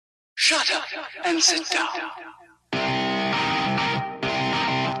Shut up and sit down.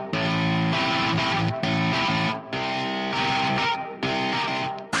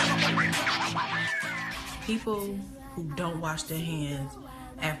 People who don't wash their hands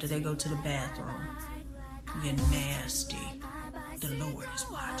after they go to the bathroom get nasty. The Lord is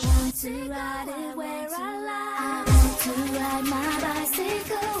watching. I want to ride it where I like. I want to ride my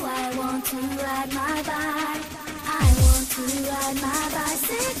bicycle. I want to ride my bike. I want to ride my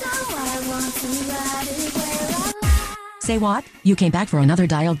bicycle. I want to ride it where I like. Say what? You came back for another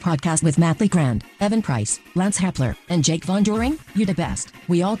Dialed podcast with Matt Lee Grand, Evan Price, Lance Hepler, and Jake Von Doring? You the best.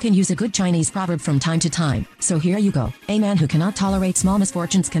 We all can use a good Chinese proverb from time to time. So here you go. A man who cannot tolerate small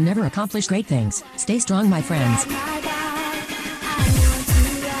misfortunes can never accomplish great things. Stay strong, my friends. I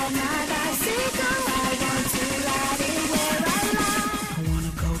want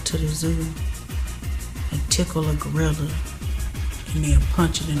to go to the zoo and tickle a gorilla and then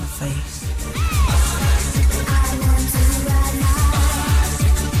punch it in the face.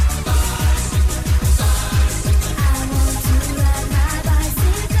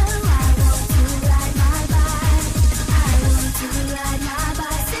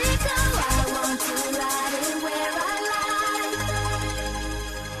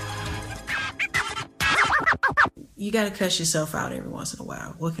 You got to cuss yourself out every once in a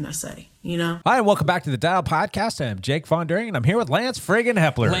while. What can I say? You know? Hi, and welcome back to the Dial Podcast. I'm Jake Von Doring, and I'm here with Lance friggin'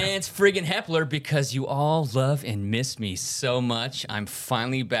 Hepler. Lance friggin' Hepler, because you all love and miss me so much. I'm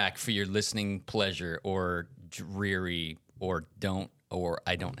finally back for your listening pleasure, or dreary, or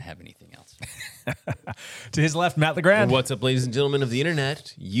I don't have anything else. To his left, Matt LeGrand. What's up, ladies and gentlemen of the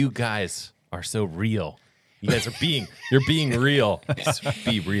internet? You guys are so real. You guys are you're being real. Just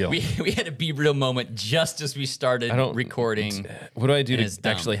be real. We had a be real moment just as we started recording. What do I do to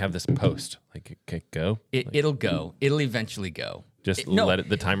actually have this post? Like, okay, go? It'll go. It'll eventually go. Just let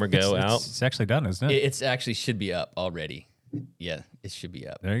the timer go out? It's actually done, isn't it? It's actually should be up already. Yeah, it should be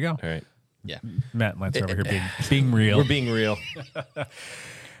up. There you go. All right. Yeah. Matt and Lance are over here being real. We're being real.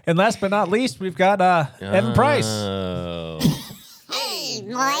 And last but not least, we've got Evan Price. Hey,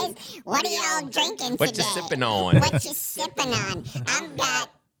 boys, what are y'all drinking What today? you sipping on? What you sipping on? I've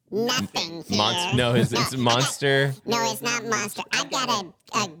got nothing here. No, it's Monster. No, it's not Monster. I got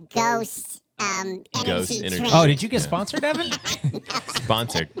a Ghost Ghost energy energy. drink. Oh, did you get sponsored, Evan?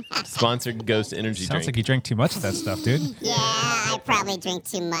 Sponsored Ghost energy Sounds drink. like you drank too much of that stuff, dude. Yeah, I probably drink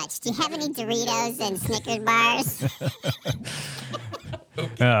too much. Do you have any Doritos and Snickers bars?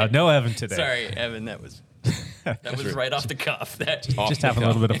 No Evan today. Sorry, Evan, that was right off the cuff. Just having a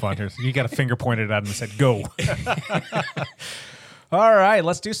little bit of fun here. You got a finger pointed at him and said, go. All right,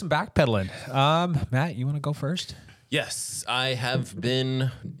 let's do some backpedaling. Matt, you want to go first? Yes, I have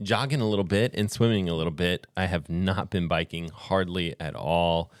been jogging a little bit and swimming a little bit. I have not been biking hardly at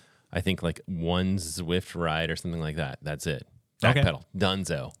all. I think like one Zwift ride or something like that. That's it. Backpedal.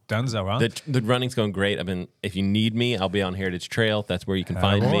 Dunzo, huh? The running's going great. If you need me, I'll be on Heritage Trail. That's where you can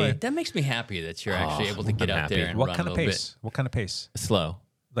find me. That makes me happy that you're actually able to get I'm out happy. there and What run kind a of little pace? What kind of pace? Slow.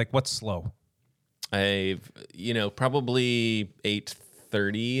 Like what's slow? I've, probably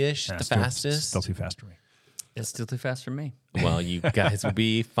 8:30-ish, the fastest. Still too fast for me. It's still too fast for me. Well, you guys will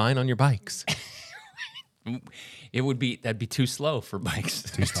be fine on your bikes. That'd be too slow for bikes.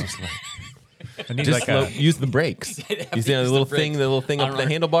 Too slow. I need Just use the brakes. You see the little thing up the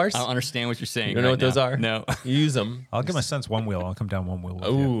handlebars? I don't understand what you're saying. You don't know what those are? No. Use them. I'll give my son's one wheel. I'll come down one wheel with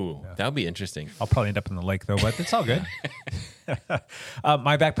you. Ooh, that would be interesting. I'll probably end up in the lake, though, but it's all good.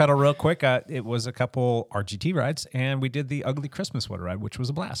 My backpedal real quick. It was a couple RGT rides, and we did the Ugly Christmas Sweater ride, which was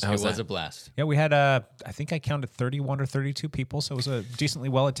a blast. It was a blast. Yeah, we had, I think I counted 31 or 32 people, so it was a decently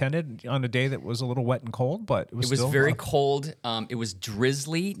well-attended on a day that was a little wet and cold, but it was still very cold. It was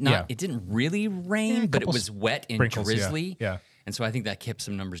drizzly. It didn't really rain, but it was wet and drizzly. Yeah. And so I think that kept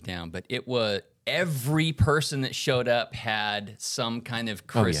some numbers down. But it was every person that showed up had some kind of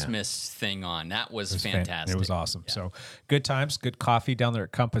Christmas thing on. That was fantastic. It was awesome. Yeah. So good times, good coffee down there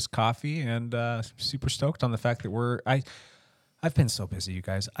at Compass Coffee, and super stoked on the fact that I've been so busy, you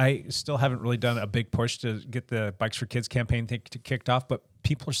guys. I still haven't really done a big push to get the Bikes for Kids campaign kicked off, but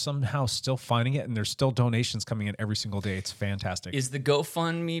people are somehow still finding it, and there's still donations coming in every single day. It's fantastic. Is the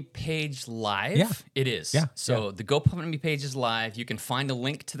GoFundMe page live? Yeah. It is. Yeah. So the GoFundMe page is live. You can find a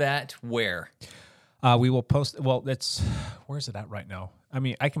link to that where? We will post. Well, where is it at right now? I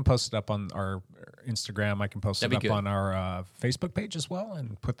mean, I can post it up on our Instagram. I can post That'd it be up good. on our Facebook page as well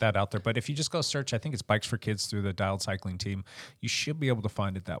and put that out there. But if you just go search, I think it's Bikes for Kids through the Dialed Cycling Team, you should be able to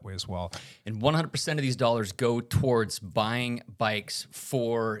find it that way as well. And 100% of these dollars go towards buying bikes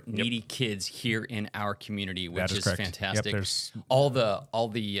for needy kids here in our community, which That is is correct. fantastic. Yep, there's- all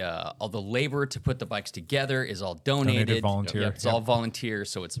the labor to put the bikes together is all donated. Donated, volunteer, Yep, it's yep. all volunteer,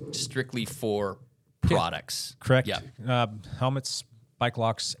 so it's strictly for products. Correct. Yeah. Helmets, bike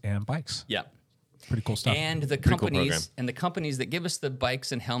locks, and bikes. Yeah. Pretty cool stuff. And the cool companies program. that give us the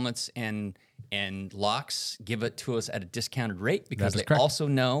bikes and helmets and locks give it to us at a discounted rate because That is they correct. also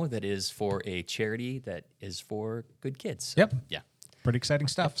know that is for a charity that is for good kids. Yep. Yeah. Pretty exciting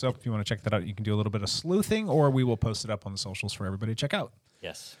stuff. So if you want to check that out, you can do a little bit of sleuthing, or we will post it up on the socials for everybody to check out.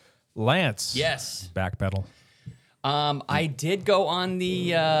 Yes. Lance. Yes. Backpedal. I did go on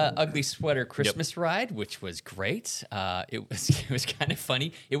the Ugly Sweater Christmas ride, which was great. It was kind of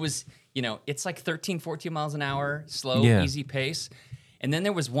funny. It was, it's like 13, 14 miles an hour, slow, Yeah. easy pace. And then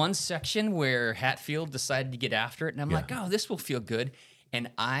there was one section where Hatfield decided to get after it, and I'm like, oh, this will feel good. And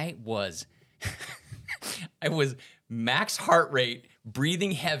I was max heart rate,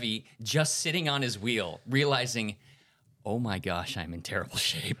 breathing heavy, just sitting on his wheel, realizing, oh my gosh, I'm in terrible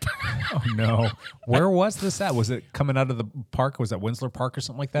shape. Oh no. Where was this at? Was it coming out of the park? Was that Winsler Park or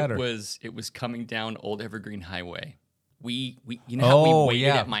something like that? It Or was coming down Old Evergreen Highway. We you know how we waited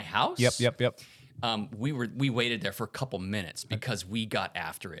yeah. at my house? Yep. We waited there for a couple minutes because we got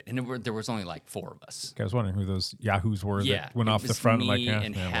after it, and there was only like 4 of us. I was wondering who those yahoos were Yeah, that went it off the was front. Me Like,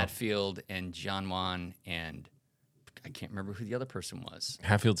 and well. Hatfield and John Juan and I can't remember who the other person was.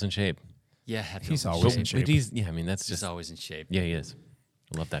 Hatfield's in shape. Yeah, Hatfield's He's always in But shape. that's He's just always in shape. yeah, he is.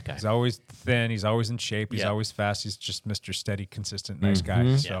 I love that guy. He's always thin. He's always in shape. He's Yeah. always fast. He's just Mr. Steady, consistent, nice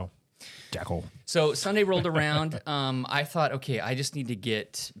guy. So, Jackal. So Sunday rolled around. I thought, okay, I just need to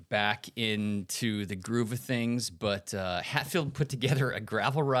get back into the groove of things. But Hatfield put together a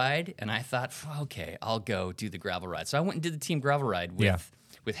gravel ride, and I thought, okay, I'll go do the gravel ride. So I went and did the team gravel ride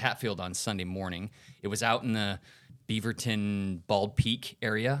with Hatfield on Sunday morning. It was out in the Beaverton Bald Peak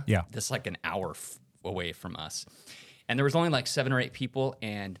area. Yeah. That's like an hour away from us. And there was only like 7 or 8 people.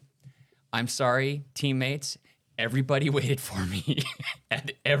 And I'm sorry, teammates, everybody waited for me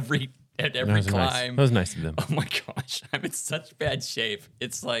at every That was nice. climb. That was nice of them. Oh my gosh, I'm in such bad shape.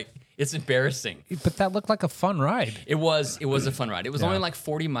 It's like, it's embarrassing. But that looked like a fun ride. It was a fun ride. It was Yeah. only like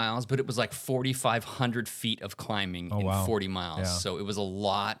 40 miles, but it was like 4,500 feet of climbing in wow. 40 miles. Yeah. So it was a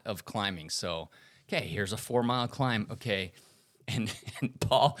lot of climbing. So, okay, here's a 4-mile climb. Okay. And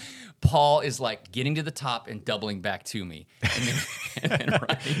Paul is like getting to the top and doubling back to me. And then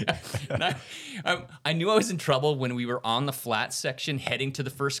riding. And I knew I was in trouble when we were on the flat section heading to the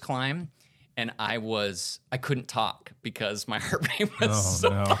first climb. And I couldn't talk because my heart rate was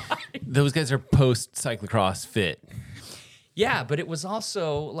so high. Those guys are post cyclocross fit. Yeah, but it was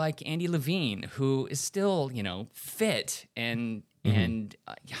also like Andy Levine, who is still, fit and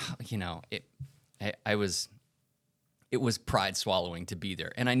it was pride swallowing to be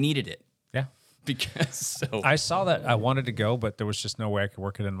there, and I needed it Yeah. because I saw that. I wanted to go, but there was just no way I could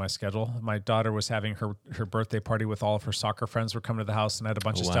work it in my schedule. My daughter was having her birthday party with all of her soccer friends were coming to the house, and I had a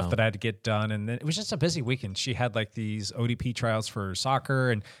bunch of wow. stuff that I had to get done. And then it was just a busy weekend. She had like these ODP trials for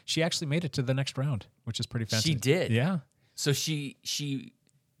soccer, and she actually made it to the next round, which is pretty fancy. She did. Yeah. So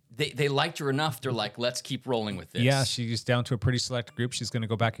they liked her enough. They're like, let's keep rolling with this. Yeah, she's down to a pretty select group. She's going to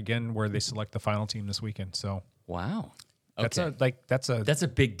go back again where they select the final team this weekend. So Wow. that's Okay. That's a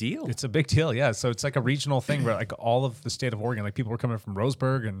big deal. it's a big deal. Yeah. So it's like a regional thing where like all of the state of Oregon, like people were coming from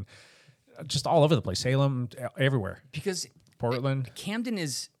Roseburg and just all over the place, Salem, everywhere, because Portland. Camden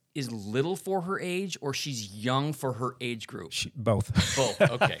is little for her age, or she's young for her age group. Both. Both.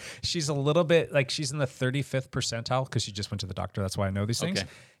 Okay. She's a little bit like she's in the 35th percentile because she just went to the doctor. That's why I know these things. Okay.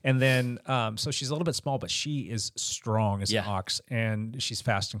 And then, so she's a little bit small, but she is strong as Yeah. an ox, and she's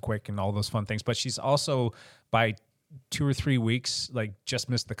fast and quick and all those fun things. But she's also by 2 or 3 weeks, like just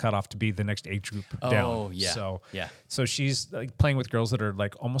missed the cutoff to be the next age group down. Oh, yeah. So Yeah. So she's like playing with girls that are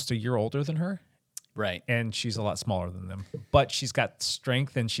like almost a year older than her. Right. And she's a lot smaller than them, but she's got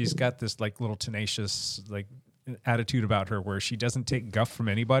strength and she's got this like little tenacious like attitude about her where she doesn't take guff from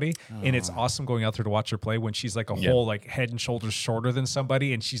anybody. And it's awesome going out there to watch her play when she's like a whole like head and shoulders shorter than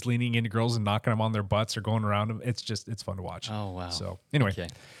somebody and she's leaning into girls and knocking them on their butts or going around them. It's fun to watch. Oh, wow. So anyway, Okay.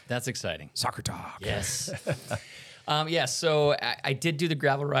 That's exciting. soccer talk. Yes. So I did do the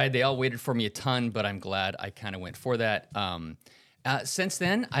gravel ride. They all waited for me a ton, but I'm glad I kind of went for that. Since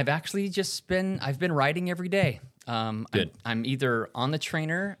then, I've actually I've been riding every day. Good. I'm either on the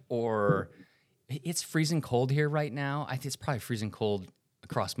trainer or it's freezing cold here right now. I think it's probably freezing cold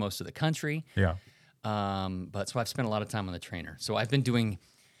across most of the country. Yeah. But so I've spent a lot of time on the trainer. So I've been doing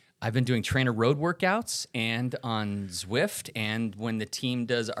trainer road workouts and on Zwift, and when the team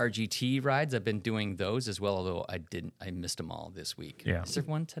does RGT rides, I've been doing those as well. Although I missed them all this week. Yeah. Is there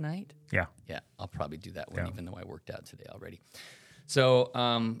one tonight? Yeah. Yeah, I'll probably do that one, Yeah. even though I worked out today already. So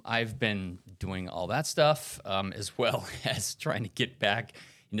I've been doing all that stuff as well as trying to get back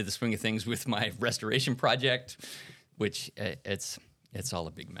into the swing of things with my restoration project, which it's all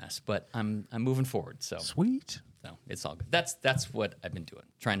a big mess. But I'm moving forward. So Sweet. no, it's all good. That's what I've been doing,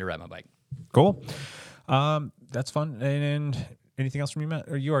 trying to ride my bike. Cool. That's fun. And anything else from you, Matt?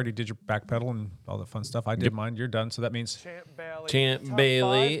 Or you already did your back pedal and all that fun stuff. I did mine. You're done. So that means Champ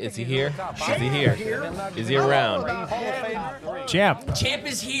Bailey, is he here? Is he here? Is he around? Champ. Champ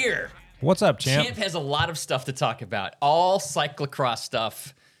is here. What's up, Champ? Champ has a lot of stuff to talk about. All cyclocross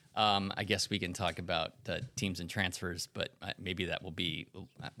stuff. I guess we can talk about teams and transfers, but maybe that will be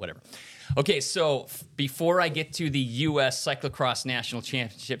whatever. Okay, so before I get to the U.S. Cyclocross National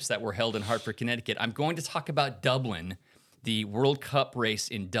Championships that were held in Hartford, Connecticut, I'm going to talk about Dublin, the World Cup race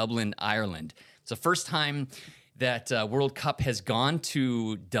in Dublin, Ireland. It's the first time that World Cup has gone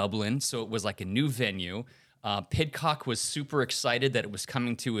to Dublin, so it was like a new venue. Pidcock was super excited that it was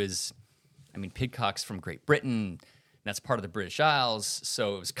coming to his... I mean, Pidcock's from Great Britain. That's part of the British Isles,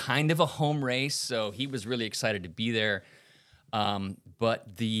 so it was kind of a home race, so he was really excited to be there.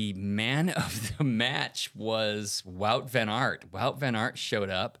 But the man of the match was Wout van Aert. Wout van Aert showed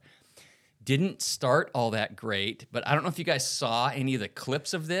up. Didn't start all that great, but I don't know if you guys saw any of the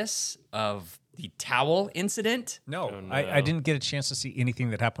clips of this, of the towel incident. No, I didn't get a chance to see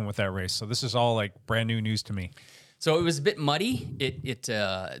anything that happened with that race. So this is all like brand new news to me. So it was a bit muddy.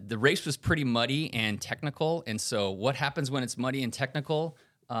 The race was pretty muddy and technical. And so what happens when it's muddy and technical?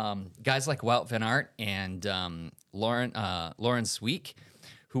 Guys like Wout van Aert and Lauren Sweek,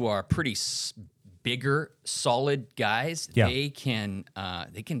 who are pretty bigger, solid guys, Yeah. they can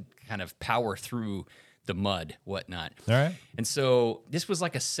kind of power through the mud, whatnot. All right. And so this was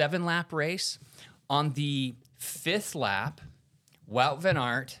like a 7-lap race. On the 5th lap, Wout van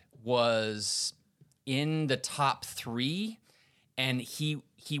Aert was in the top 3, and he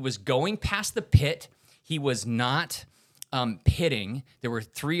was going past the pit. He was not pitting. There were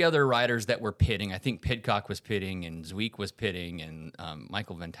 3 other riders that were pitting. I think Pidcock was pitting, and Zwiek was pitting, and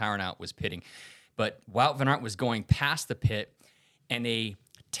Michael Van Taurenhout was pitting. But Wout van Aert was going past the pit, and a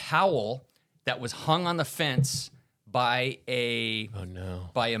towel that was hung on the fence by a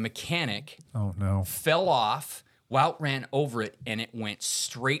mechanic Oh, no. fell off. Wout ran over it, and it went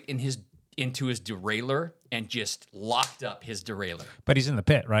straight into his derailleur and just locked up his derailleur. But he's in the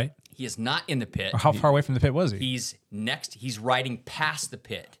pit, right? He is not in the pit. Or how far away from the pit was he? He's riding past the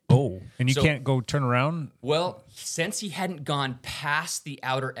pit. Oh, and you So- can't go turn around? Well, since he hadn't gone past the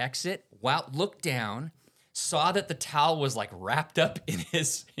outer exit, Wout looked down, saw that the towel was like wrapped up in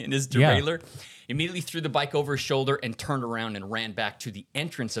his derailleur, immediately threw the bike over his shoulder and turned around and ran back to the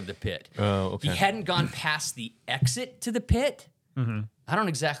entrance of the pit. Oh, okay. He hadn't gone past the exit to the pit. Mm-hmm. I don't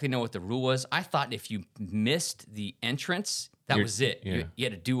exactly know what the rule was. I thought if you missed the entrance, that was it. yeah. You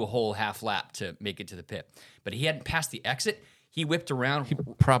had to do a whole half lap to make it to the pit. But he hadn't passed the exit. He whipped around.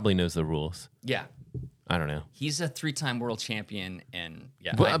 Probably knows the rules. Yeah. I don't know. He's a 3-time world champion, and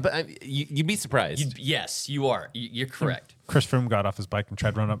yeah. Well, you'd be surprised. Yes, you are. You're correct. Chris Froome got off his bike and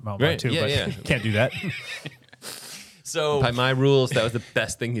tried to run up Mount Right, too, yeah, but yeah. can't do that. So By my rules, that was the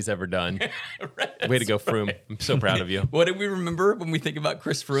best thing he's ever done. Way to go, Froome. I'm so proud of you. what do we remember when we think about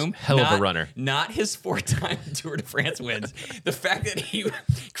Chris Froome? Hell of a runner. Not his 4-time Tour de France wins. The fact that he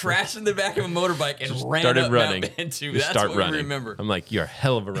crashed in the back of a motorbike and ran Started up running. Mount Ventoux. Just That's start what running. we remember. I'm like, you're a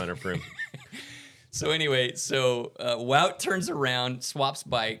hell of a runner, Froome. So anyway, Wout turns around, swaps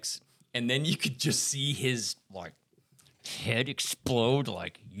bikes, and then you could just see his like head explode.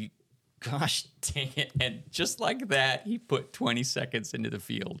 Like, gosh dang it! And just like that, he put 20 seconds into the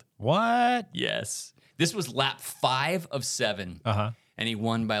field. What? Yes, this was lap 5 of 7, Uh-huh. and he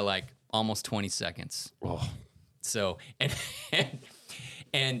won by like almost 20 seconds. Oh. So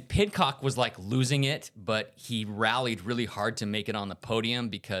and Pidcock was like losing it, but he rallied really hard to make it on the podium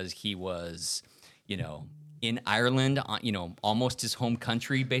because he was, in Ireland, almost his home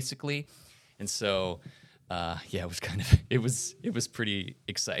country basically. And so, it was it was pretty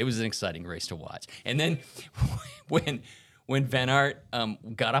exciting. It was an exciting race to watch. And then when Van Aert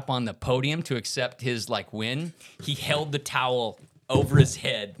got up on the podium to accept his win, he held the towel over his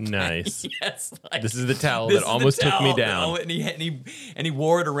head. Nice. Yes. This is the towel this that is almost the took me towel. down. And he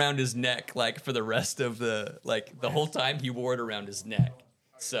wore it around his neck for the rest of the whole time he wore it around his neck.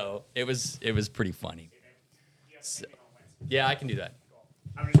 So it was pretty funny. So, yeah, I can do that.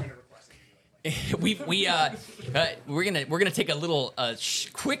 We're gonna take a little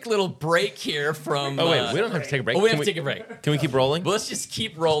quick little break here from. Oh wait, we don't have to take a break. Oh, we Can have to take a break. Can we keep rolling? Well, let's just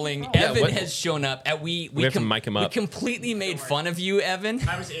keep rolling. Yeah, Evan what- has shown up. We have to mic him up. We completely made fun of you, Evan.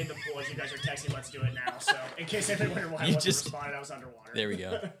 I was in the pool as you guys are texting, let's do it now. So, in case anyone wondered why I You wasn't just- responding, I was underwater. There we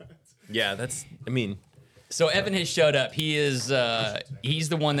go. Yeah, So Evan has showed up. He is he's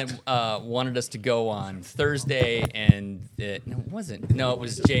the one that wanted us to go on Thursday, and no, it wasn't. No, it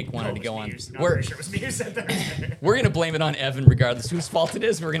was Jake wanted to go on. No, I'm pretty sure it was me who said Thursday. We're gonna blame it on Evan, regardless whose fault it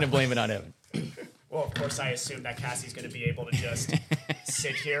is. We're gonna blame it on Evan. Well, of course, I assume that Cassie's going to be able to just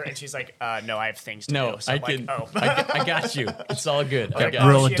sit here, and she's like, no, I have things to No, do. So I I'm like, can. oh. I got you. It's all good. I Like, got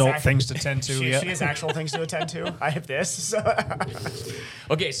Real she has adult act- things to tend to. She Yeah. has actual things to attend to. I have this. So.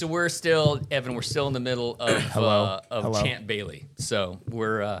 Okay, so we're still, Evan. We're still in the middle of Hello. Champ Bailey. So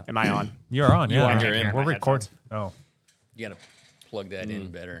we're Am I on? You're on. Yeah. are. You're in. We're My recording. Oh. you gotta plug that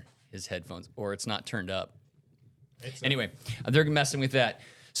in better. His headphones, or it's not turned up. Anyway, they're messing with that.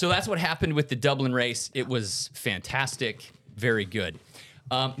 So that's what happened with the Dublin race. It was fantastic, very good.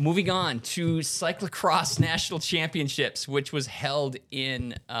 Moving on to Cyclocross National Championships, which was held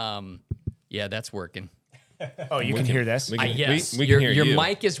in. Yeah, that's working. Oh, you can hear this? Yes, we can hear your you.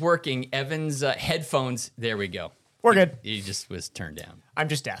 mic is working. Evan's headphones. There we go. We're good. He just was turned down. I'm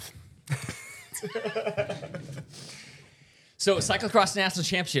just deaf. So, Cyclocross National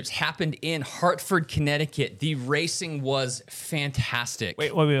Championships happened in Hartford, Connecticut. The racing was fantastic. Wait,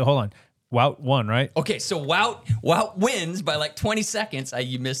 hold on. Wout won, right? Okay, so Wout wins by like 20 seconds.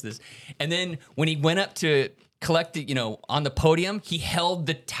 You missed this. And then when he went up to collect it, on the podium, he held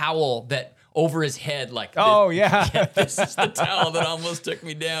the towel that over his head, like, Oh, yeah. this is the towel that almost took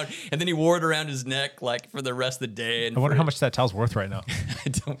me down. And then he wore it around his neck, like, for the rest of the day. And I wonder how much that towel's worth right now. I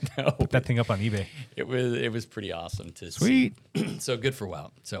don't know. Put that thing up on eBay. It was pretty awesome to Sweet. see. So good for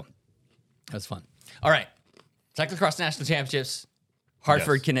Wout. So that was fun. All right, Cyclocross National Championships,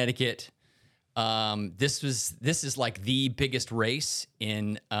 Hartford, Yes. Connecticut. This is like the biggest race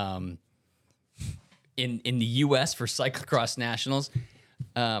in the U.S. for Cyclocross Nationals.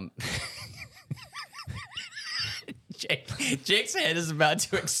 Jake's head is about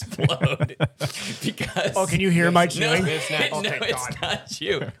to explode because. Oh, can you hear my No, chewing? it's not, Oh, no, thank it's God. not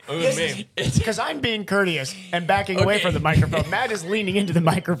you. It's because I'm being courteous and backing away Okay. from the microphone. Matt is leaning into the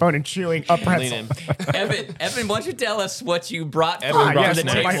microphone and chewing a pretzel. Lean in. Evan, why don't you tell us what you brought Evan for brought the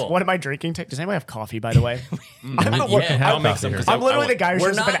Yes, snacks. table? what am I drinking? Does anyone have coffee, by the way? I don't know what. yet. I'll make some. 'cause I'm literally I the guy who We're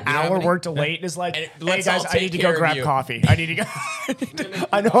shows up an not- hour worked late and is like, And hey let's guys, all I need take to care go of grab you." coffee. I need to go.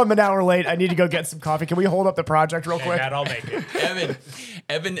 I know I'm an hour late. I need to go get some coffee. Can we hold up the project real quick? Matt, I'll make it.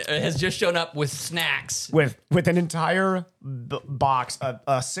 Evan has just shown up with snacks. With an entire box,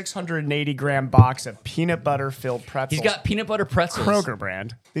 a 680 gram box of peanut butter filled pretzels. He's got peanut butter pretzels. Kroger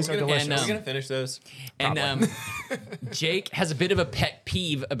brand. These are delicious. and, Are we gonna finish those? And Jake has a bit of a pet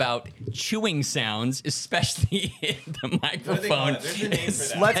peeve about chewing sounds, especially in the microphone. There's a name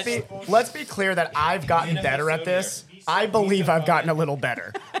for that. Let's be clear that I've gotten better at this. I believe I've gotten a little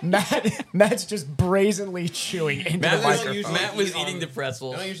better. Matt's just brazenly chewing into the microphone. Matt was eating the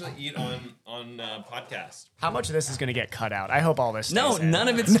pretzels. I don't usually eat on podcast. How much of this is going to get cut out? I hope all this. No, stays in. none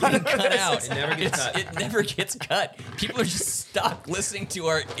of it's getting cut out. It never gets cut. It never gets cut. People are just stuck listening to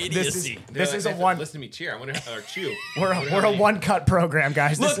our idiocy. This is a one. Listen to me cheer. I wonder or chew. We're a one cut program,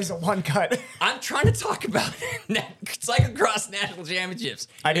 guys. Look. This is a one cut. I'm trying to talk about Cyclocross National Championships.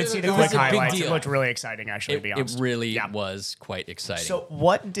 I did see the It was quick a big highlights. It deal. looked really exciting, actually. To be It honest, really Yeah. was quite exciting. So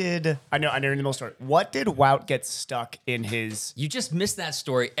what did I know in the middle story? What did Wout get stuck in his? You just missed that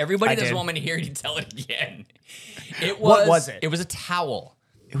story. Everybody I doesn't did. want me to hear you tell it again. What was it? It was a towel.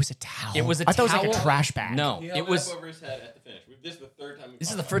 It was a towel. It was a I thought towel. it was like a trash bag. No, it was. over his head at the finish. This is the third time. This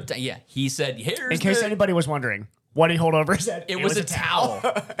is the first time. Yeah, he said, "Here's In case the-" anybody was wondering, what did he hold over his head? It was a towel.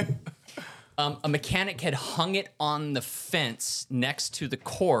 A mechanic had hung it on the fence next to the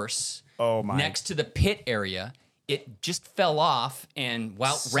course. Oh, my. Next to the pit area. It just fell off, and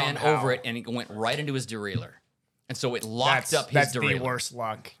Wout ran Somehow. over it, and it went right into his derailleur. And so it locked up his That's derailleur. the worst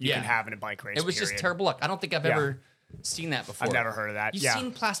luck you Yeah. can have in a bike race. It was just period. terrible luck. I don't think I've Yeah. ever seen that before. I've never heard of that. You've Yeah.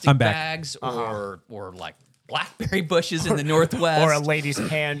 seen plastic I'm back. bags or like blackberry bushes in the northwest, Or a lady's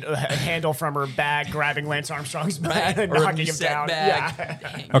handle from her bag grabbing Lance Armstrong's bag and or a knocking him Musette down. bag. Yeah.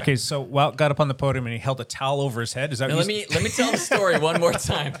 Dang. Okay, so Wout got up on the podium and he held a towel over his head. Is that Now, what let me tell the story one more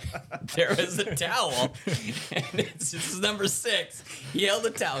time. There was a towel, and this is number 6. He held a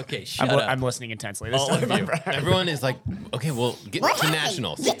towel. Okay, shut up. I'm listening intensely. This All time. of you. Everyone is like, okay, well, get What to happened?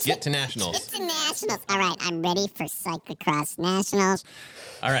 nationals. Get to nationals. Get to nationals. All right, I'm ready for cyclocross nationals.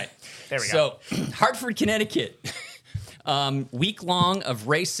 All right. There we So, Hartford, Connecticut. Week long of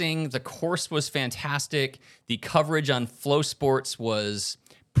racing. The course was fantastic. The coverage on Flow Sports was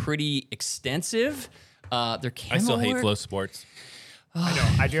pretty extensive. Their I still hate work- Flow Sports. I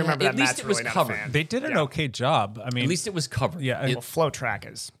know. I do remember at that least Matt's it was really not covered. a fan. They did an okay job. I mean, At least it was covered. Yeah, It- Well, Flow Track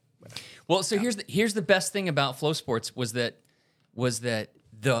is. Well, so here's the best thing about Flow Sports was that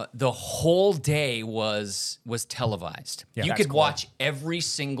the whole day was televised. You That's could cool. watch every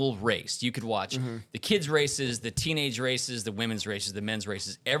single race. You could watch the kids' races, the teenage races, the women's races, the men's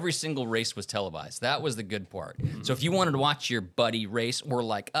races. Every single race was televised. That was the good part. So if you wanted to watch your buddy race, or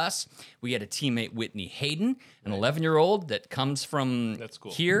like us, we had a teammate, Whitney Hayden, an 11-year-old that comes from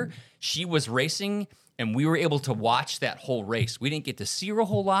here. She was racing. And we were able to watch that whole race. We didn't get to see her a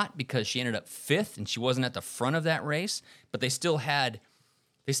whole lot because she ended up 5th and she wasn't at the front of that race. But they still had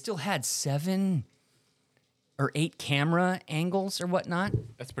 7 or 8 camera angles or whatnot.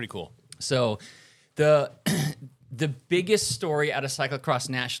 That's pretty cool. So the biggest story out of Cyclocross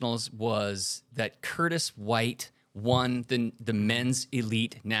Nationals was that Curtis White won the men's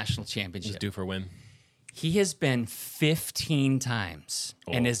elite national championship. Just due for a win. He has been 15 times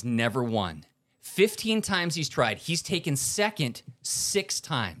and has never won. 15 times he's tried. He's taken second 6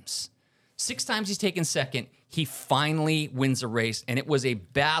 times. 6 times he's taken second. He finally wins a race, and it was a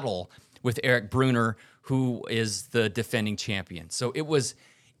battle with Eric Bruner, who is the defending champion. So it was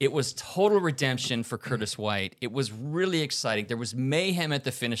total redemption for Curtis White. It was really exciting. There was mayhem at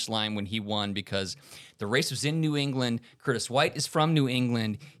the finish line when he won because the race was in New England. Curtis White is from New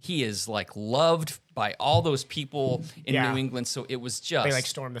England. He is like loved by all those people in Yeah. New England. So it was just They like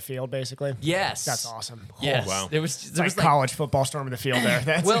stormed the field, basically. yes, That's awesome. Yes, wow. There was It's like college football storming the field there.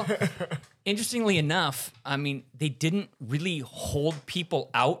 That's, well, interestingly enough, I mean, they didn't really hold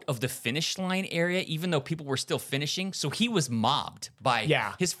people out of the finish line area, even though people were still finishing. So he was mobbed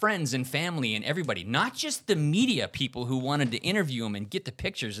by his friends and family and everybody, not just the media people who wanted to interview him and get the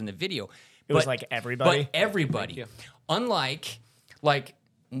pictures and the video. It was like everybody? But everybody. Unlike,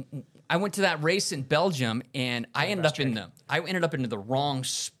 I went to that race in Belgium and I ended up in the wrong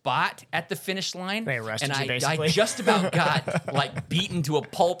spot at the finish line. They arrested and you, I basically. just about got like beaten to a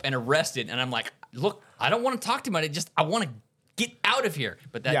pulp and arrested. And I'm like, look, I don't want to talk to him. I want to get out of here.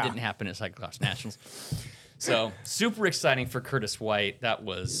 But that didn't happen at Cyclocross Nationals. So super exciting for Curtis White. That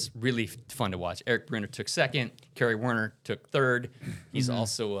was really fun to watch. Eric Bruner took second. Kerry Werner took third. He's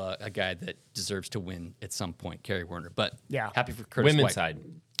also a guy that deserves to win at some point, Kerry Werner. But happy for Curtis Women's White. side.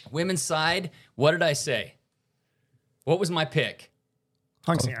 Women's side, what did I say? What was my pick?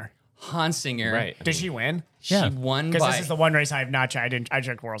 Hunsinger. Hansinger. Right. Did she win? She won Because by... this is the one race I have not tried. I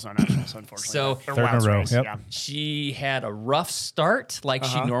checked World's on Nationals, unfortunately. So, Or third in a Wild's row, race, yep. yeah. She had a rough start like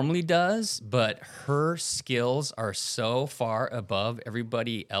she normally does, but her skills are so far above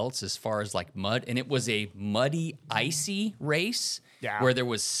everybody else as far as like mud. And it was a muddy, icy race where there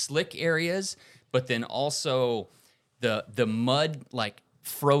was slick areas, but then also the mud like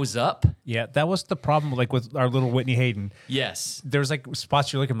froze up. Yeah, that was the problem. Like with our little Whitney Hayden. Yes. There's like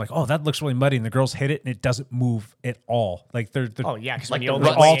spots you're looking like, oh, that looks really muddy, and the girls hit it and it doesn't move at all. Like they're Oh, yeah, because Like when you the only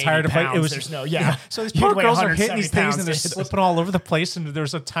ruts. weigh all 80 tired of fighting. It pounds, was there's no, So these You'd poor weigh girls are hitting 170 these things and pounds, they're it's- slipping all over the place. And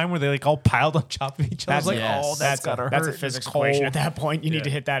there's a time where they like all piled on top of each other. I was like, Yes. oh, that's gotta hurt. That's a It's physics cold. equation at that point. You need to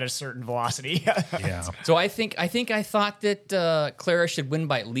hit that at a certain velocity. Yeah. So I thought that Clara should win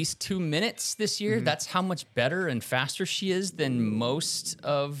by at least 2 minutes this year. Mm-hmm. That's how much better and faster she is than most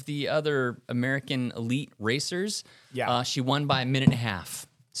of the other American elite racers. Yeah. She won by a minute and a half.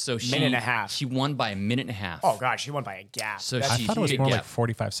 So Minute and a half. She won by a minute and a half. Oh, God, she won by a gap. So I she thought it was big more gap. like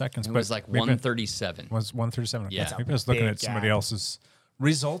 45 seconds. It but was like maybe it 1:37. Was 1:37. Okay. Yeah. That's a Maybe I was looking big at somebody gap. else's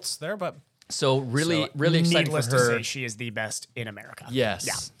results there, but So really, So, really excited needless for to her. say, she is the best in America. Yes.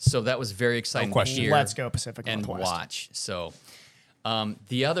 Yeah. So that was very exciting to question. hear. Let's go Pacific and Northwest. watch. So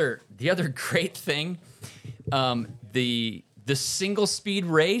the other great thing, the single speed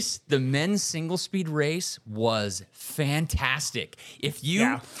race, the men's single speed race was fantastic. If you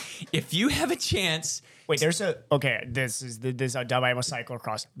have a chance. Wait, this is WIMO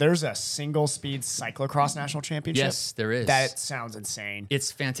cyclocross. There's a single speed cyclocross national championship. Yes, there is. That sounds insane.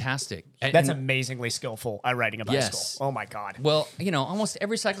 It's fantastic. That's And- amazingly skillful at riding a bicycle. Yes. Oh my God. Well, almost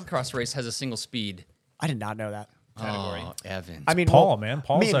every cyclocross race has a single speed I did not know that. Oh, Evan. I mean, Paul, man.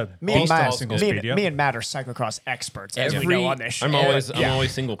 Paul's me a and, me and beast on Matt, single me speed. and, Yeah. me and Matt are cyclocross experts, as we Every- know on this show. I'm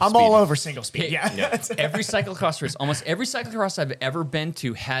always single I'm speed. all over single speed. Hey, Yeah. Every cyclocross race, almost every cyclocross I've ever been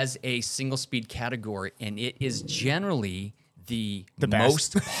to has a single speed category, and it is generally the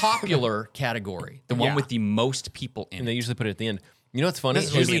best. most popular category, the one Yeah. with the most people in And they it. usually put it at the end. You know what's funny? This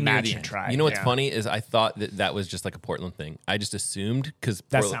is usually Is- near Matt the should end. try. You know what's yeah. funny is I thought that was just like a Portland thing. I just assumed because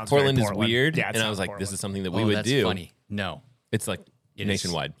That sounds very Portland is Portland. weird, Yeah, it and I sounds was like, Portland. this is something that we Oh, would that's do. funny. No. It's like It is-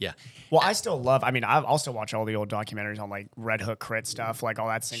 nationwide. Yeah. Well, I still love. I mean, I'll still watch all the old documentaries on like Red Hook crit stuff, like all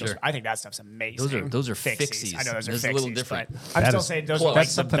that single. Sure. I think that stuff's amazing. Those are fixies. I know those are Those are fixies. a little different. But I'm That still is- saying those Close. are That's like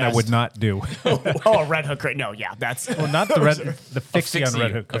the something I best. would not do. Oh, a Red Hook crit. No, yeah, that's. Well, not the the fixie on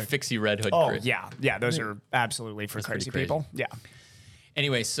Red Hook. A fixie Red Hood Oh crit. yeah, those are absolutely for pretty crazy crazy. people. Yeah.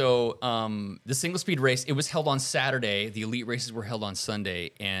 Anyway, so the single speed race, it was held on Saturday. The elite races were held on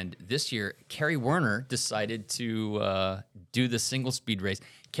Sunday. And this year, Kerry Werner decided to do the single speed race.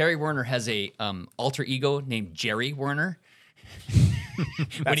 Kerry Werner has a alter ego named Jerry Werner.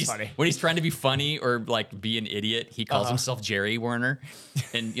 That's funny. When he's trying to be funny or like be an idiot, he calls himself Jerry Werner.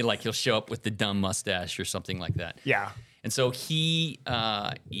 And he'll show up with the dumb mustache or something like that. Yeah. And so he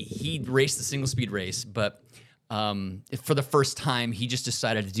raced the single speed race, but for the first time, he just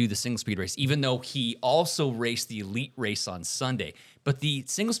decided to do the single speed race, even though he also raced the elite race on Sunday. But the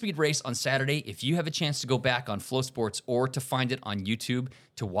single speed race on Saturday, if you have a chance to go back on Flow Sports or to find it on YouTube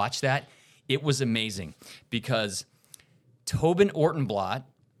to watch that, it was amazing because Tobin Ortenblot,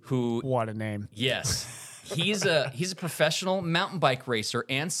 who What a name. yes. He's a professional mountain bike racer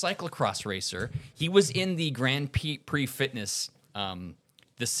and cyclocross racer. He was in the Grand Prix Fitness,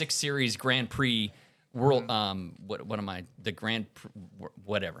 the 6 Series Grand Prix World. What am I? The Grand,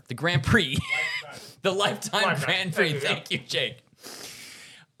 whatever. The Grand Prix, the Lifetime Grand Prix. Thank you, Jake.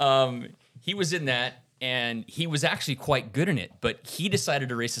 He was in that, and he was actually quite good in it. But he decided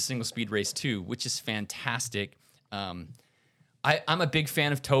to race a single speed race too, which is fantastic. I'm a big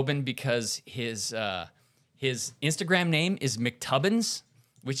fan of Tobin because his Instagram name is McTubbins,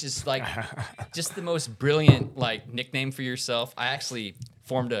 which is like just the most brilliant like nickname for yourself. I actually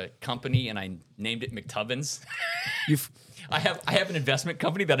formed a company and I named it McTubbins. I have an investment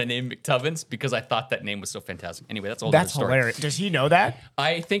company that I named McTubbins because I thought that name was so fantastic. Anyway, that's a whole other That's story. hilarious. Does he know that?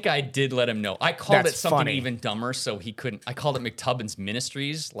 I think I did let him know. I called That's it something funny. even dumber, so he couldn't. I called it McTubbins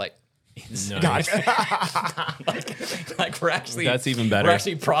Ministries, like. Like we're actually That's even better. We're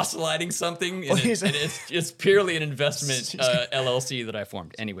actually proselyting something, and, he's- and it's purely an investment LLC that I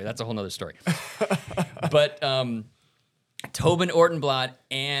formed. Anyway, that's a whole nother story. But Tobin Ortenblot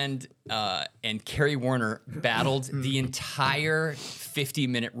and Kerry Werner battled the entire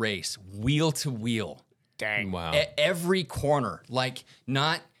 50-minute race, wheel to wheel. Dang. Wow. Every corner,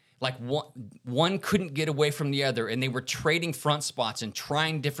 one couldn't get away from the other, and they were trading front spots and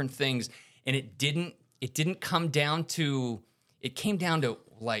trying different things, and it didn't come down to. It came down to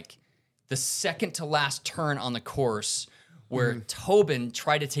like the second to last turn on the course, where Tobin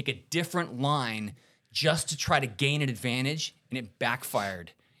tried to take a different line just to try to gain an advantage, and it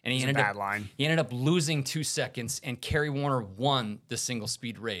backfired. And he a bad line. He ended up losing 2 seconds, and Kerry Werner won the single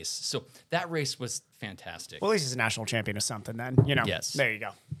speed race. So that race was fantastic. Well, at least he's a national champion of something then. You know. Yes. There you go.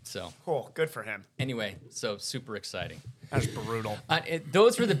 So Cool. Good for him. anyway, so super exciting. That's brutal.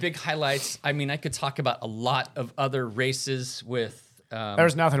 Those were the big highlights. I mean, I could talk about a lot of other races with.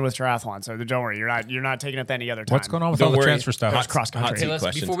 There's nothing with triathlon, so don't worry. You're not taking up any other time. What's going on with Don't all the worry. transfer stuff? There's cross Hot country. seat Okay,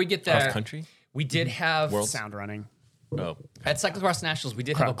 questions. before we get Cross there, country. we did have Sound running. Oh, at Cyclocross Nationals. We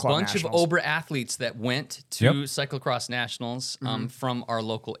did have a Club bunch of Nationals. Obra athletes that went to Yep. Cyclocross Nationals from our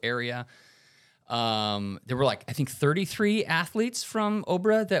local area. There were I think 33 athletes from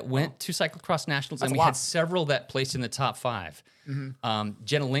Obra that went to Cyclocross Nationals, and a we lot. had several that placed in the top 5.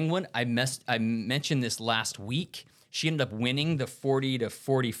 Jenna Lingwood, I mentioned this last week. She ended up winning the 40 to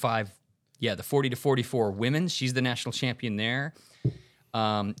 45. Yeah, the 40 to 44 women. She's the national champion there.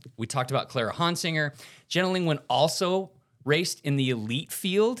 We talked about Clara Hansinger. Jenna Lingwood also raced in the elite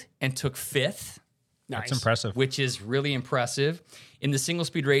field and took 5th. That's impressive. Which is really impressive. In the single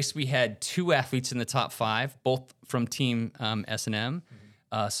speed race, we had 2 athletes in the top 5, both from Team S&M,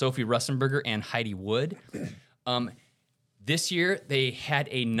 Sophie Russenberger and Heidi Wood. This year, they had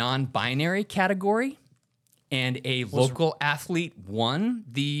a non-binary category, and a local athlete won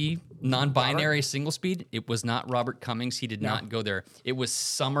the non-binary single speed. It was not Robert Cummings. He did not go there. It was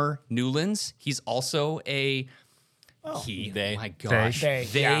Summer Newlands. He's also They. oh my gosh. They,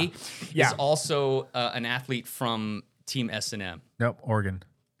 They yeah. is also an athlete from Team S&M. Nope, Oregon.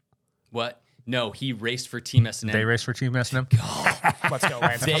 What? No, he raced for Team S&M. They race for Team S&M. Let's go,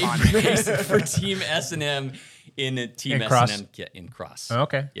 Lance. They Come on. raced for Team S&M in a Team In cross? S&M in cross. Oh,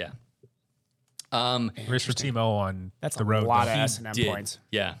 okay. Yeah. Race for Team O on That's the a road. lot though. of S&M Did. points.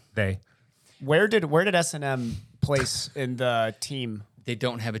 Yeah. They. Where did S&M place in the team? They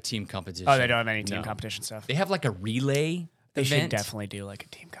don't have a team competition. Oh, they don't have any team No. competition stuff. They have like a relay They should event. definitely do like a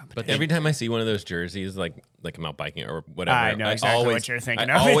team competition. But Every time I see one of those jerseys, like I'm out biking or whatever, I know exactly what you're thinking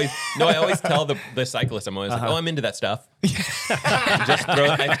I of. always tell the cyclist, I'm always like, oh, I'm into that stuff.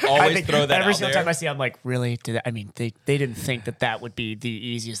 I always throw that every out single there. time I see, I'm like, really? They didn't think that would be the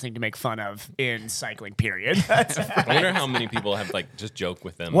easiest thing to make fun of in cycling. Period. I wonder how many people have like just joke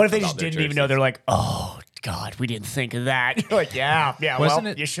with them. What if they about just their didn't even know? jerseys. They're like, oh God, we didn't think of that. You're like, yeah. Wasn't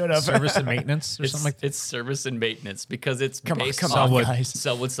Well, it you should have. service and maintenance or It's, something like that? it's service and maintenance because it's Come on, based come off on, guys.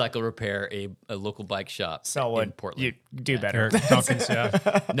 Selwood Cycle Repair, a local bike shop in Selwood, Portland. you do better. Eric Dawkins,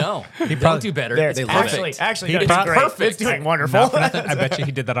 yeah. No, they don't probably- do better. There, They it's love actually, it. actually, He it's pro- great. perfect. It's doing wonderful. Not for nothing. I bet you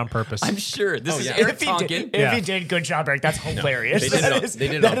he did that on purpose. I'm sure this is yeah. Eric if he Tonkin. did, if he did, good job, Eric. That's hilarious. They did it on- they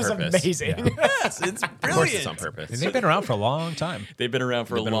did it that on is purpose. amazing. Yes, it's Of course, brilliant. it's on purpose. And they've been around for a long time. They've been around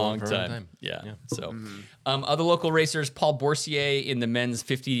for a been long around for a long time. time. Yeah. Yeah. So, other local racers, Paul Boursier in the men's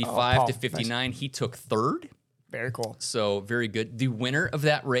 55 Paul. to 59, he took third. Very cool. So very good. The winner of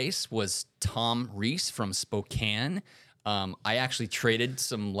that race was Tom Rees from Spokane. I actually traded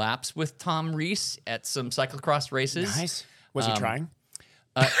some laps with Tom Rees at some cyclocross races. Nice. Was he trying?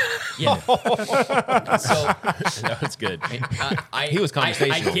 Yeah. So That was good. He was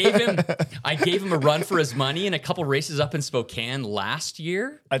conversational. I gave him a run for his money in a couple races up in Spokane last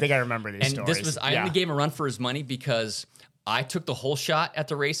year. I think I remember these And stories. this was I only gave him a run for his money because I took the whole shot at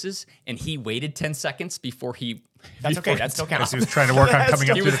the races and he waited 10 seconds before he That's okay. That still counts. He was trying to work on coming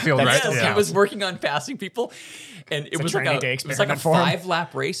up he through was, the field, right? yes, he was working on passing people, and it was like training a day it was like a experiment for him.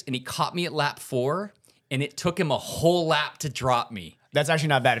 5-lap race, and he caught me at lap 4, and it took him a whole lap to drop me. That's actually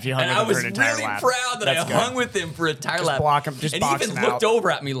not bad if you hung And with I him was for an entire really lap. proud that That's I good. hung with him for an entire lap. block him- just and he box even him looked out. over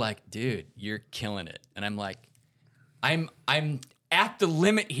at me like, "Dude, you're killing it." And I'm like, "I'm at the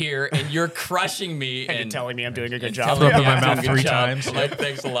limit here, and you're crushing me." And you're telling me I'm doing a good and job. telling me Threw up in I'm my doing mouth a good 3 job. times. I'm like,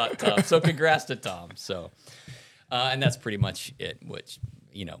 thanks a lot, Tom. So congrats to Tom. So, and that's pretty much it. Which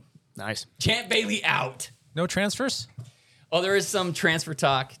Nice. Champ Bailey out. No transfers? Oh, there is some transfer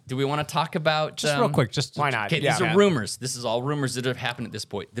talk. Do we want to talk about Just real quick, just Why not? Okay, Yeah, these are man. rumors. This is all rumors that have happened at this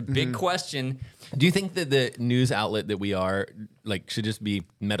point. The big question. Do you think that the news outlet that we are should just be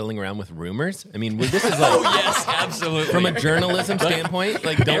meddling around with rumors? I mean, this is Oh like yes, absolutely. from a journalism standpoint,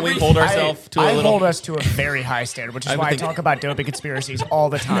 don't we Every- hold ourselves to a I little? hold us to a very high standard, which is I would why I think- talk about doping conspiracies all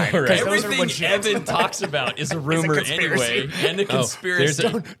the time. 'cause those are Everything legit. Evan talks about is a rumor conspiracy. anyway, and a conspiracy.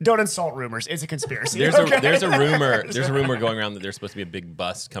 Don't insult rumors. It's a conspiracy. There's okay? a rumor going around that there's supposed to be a big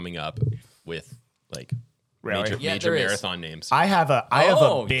bus coming up with Really? major, Yeah, major there is. marathon names. I have a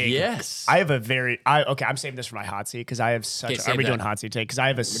Oh, big yes. I have a very I'm saving this for my hot seat because I have such. Okay, Are we save doing that. hot seat take? Because I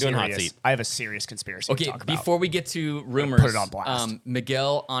have a doing hot serious. seat. I have a serious conspiracy Okay, to talk about. before we get to rumors, Put it on blast.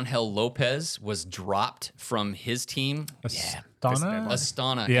 Miguel Angel Lopez was dropped from his team, Donna?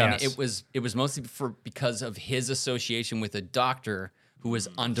 Astana, Yes. and it was mostly because of his association with a doctor who was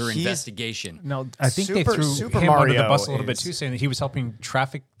under investigation. No, I think they Super- threw Super him under the Mario bus a little bit is- too, saying that he was helping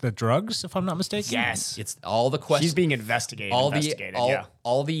traffic the drugs, if I'm not mistaken. yes, It's all the questions. he's being investigated.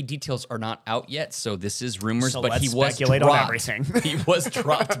 All the details are not out yet, so this is rumors. So but he let's was speculate on dropped. everything. He was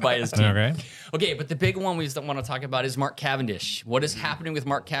dropped by his team. Okay. Okay, but the big one we want to talk about is Mark Cavendish. What is happening with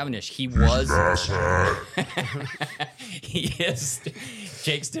Mark Cavendish? He was. He is.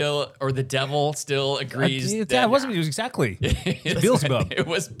 Jake still, or the devil still agrees. Yeah, it wasn't. It was exactly. Beelzebub. It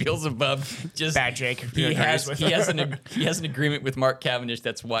was Beelzebub. Just Bad Jake. He has an agreement with Mark Cavendish.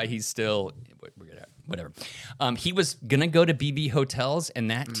 That's why he's still whatever. He was gonna go to BB Hotels,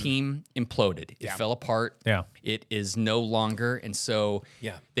 and that team imploded. It fell apart. Yeah. It is no longer, and so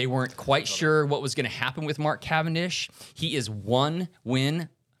Yeah. they weren't quite sure what was gonna happen with Mark Cavendish. He is one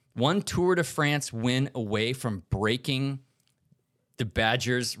Tour de France win away from breaking the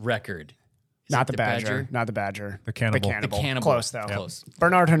Badgers record. Is Not it the Badger. Not the Badger. The Cannibal. The Cannibal. Close though. Close.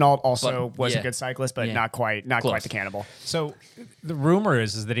 Bernard Hinault also But- was yeah. a good cyclist, but Yeah. not quite Close. the Cannibal. So the rumor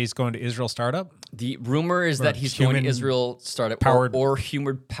is that he's going to Israel Startup The rumor is that he's going to human Israel startup powered- or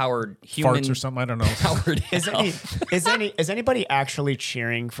human powered farts or something. I don't know. powered. Is anybody actually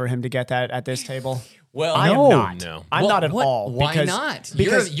cheering for him to get that at this table? Well, I No. am not. No. I'm Well, not at what- all. Why because, not?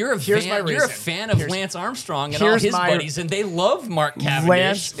 Because You're a here's my fan. You're a reason. fan of Here's- Lance Armstrong and all here's his my- buddies, and they love Mark Cavendish.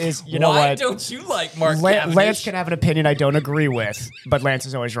 Lance is- you know Why what? don't you like Mark Lance Cavendish? can have an opinion I don't agree with, but Lance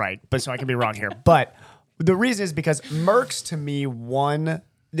is always right. But so I can be wrong here. But the reason is because Merckx to me won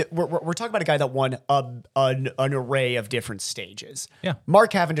we're talking about a guy that won an array of different stages. Yeah.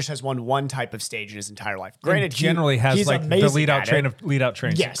 Mark Cavendish has won one type of stage in his entire life. Granted, generally has he's like the amazing lead out at train it. of lead out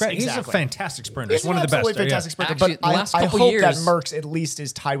trains. Yes, Great. He's a exactly. fantastic sprinter. He's He's one of the best. absolutely fantastic sprinter. Actually, But the last I couple hope that years- Merckx at least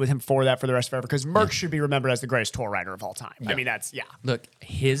is tied with him for that for the rest forever, because Merckx should be remembered as the greatest tour rider of all time. I mean, that's Look,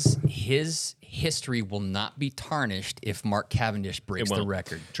 his history will not be tarnished if Mark Cavendish breaks the won't.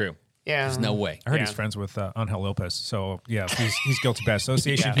 record. True. Yeah. There's no way. I heard Yeah. he's friends with Angel Lopez. So yeah, he's guilty by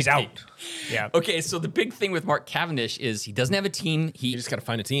association. He's out. Yeah. Okay, so the big thing with Mark Cavendish is he doesn't have a team. You just got to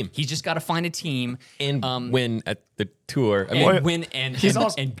find a team He's just got to find a team and win at the tour. I mean, and win and He's and,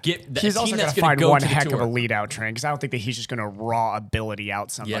 also- and get the He's team also that's got to going find to go one to the heck tour. of a lead out train, because I don't think that he's just going to raw ability out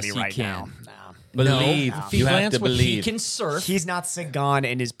somebody Yes, he right can. now. No. believe. If he You have lands to with- believe. He can surf. He's not Sagan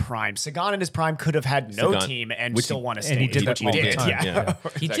in his prime. Sagan in his prime could have had no Sagan, team and which still he- won a and stage. he did that which all the time. Yeah.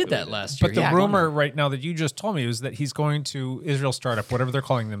 He did that last year. But the Yeah. rumor right now that you just told me is that he's going to Israel Startup, whatever they're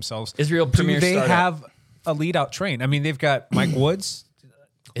calling themselves. Israel Do Premier they Startup. have a lead out train? I mean, they've got Mike Woods.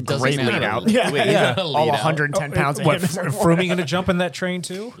 It doesn't Great matter. lead out. Wait, Yeah. he's not a All lead out. 110 pounds of What, him. Froome going to jump in that train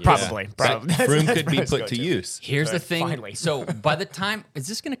too? Probably. Probably. Froome That's could be what put it's to going use. Here's the thing. Finally. So by the time is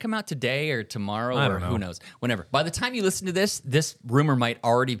this going to come out today or tomorrow I or don't know. who knows? Whenever. By the time you listen to this rumor might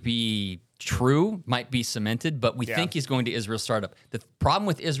already be true, might be cemented, but we Yeah. think he's going to Israel Startup. The problem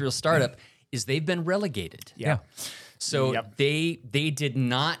with Israel Startup is they've been relegated. Yeah. So Yep. they did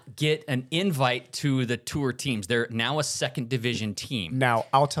not get an invite to the tour teams. They're now a second division team. Now,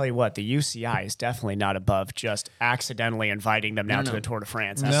 I'll tell you what, the UCI is definitely not above just accidentally inviting them now to the Tour de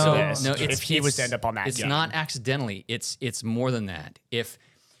France. No. after this. No, if he was to end up on that it's game. not accidentally. It's more than that. If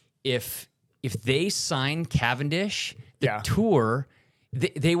they sign Cavendish, the Yeah. tour,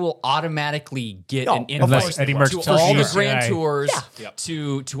 they will automatically get Oh, an of invite course to Eddie Merckx all the does. grand Yeah. tours, Yeah.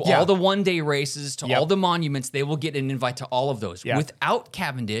 to Yeah. all the one-day races, to Yep. all the monuments. They will get an invite to all of those. Yeah. Without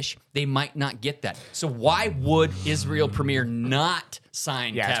Cavendish, they might not get that. So why would Israel Premier not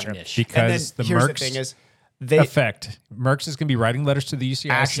sign Yeah, it's true. Cavendish? And then Because the here's Merckx the thing is, they effect. Merckx is going to be writing letters to the UCI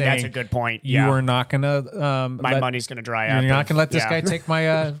Actually, saying, that's a good point. You Yeah. are not going to. my money's going to dry up. You're not if- going to let this yeah. guy take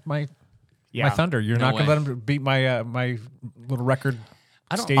my my Yeah. thunder. You're No not going to way. let him beat my my little record.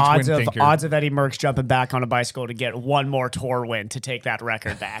 Stage Odds win of thinker. odds of Eddie Merckx jumping back on a bicycle to get one more tour win to take that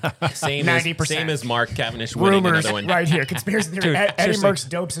record back. Same 90%. same as Mark Cavendish winning Rumors another one. right here. Conspiracy theory. Dude, Eddie seriously. Merckx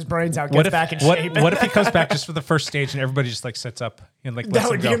dopes his brains out, What gets if back in what, shape. what if he comes back just for the first stage and everybody just like sits up and like lets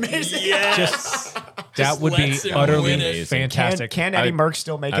That would him be go? amazing. Just that would be lets him utterly win it. Can, fantastic. can Eddie Merckx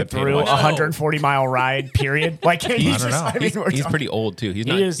still make I'd it pay to through a watch that. 140-mile ride? Period. Like he's I don't just. know. I mean, we're He's talking- pretty old too. He's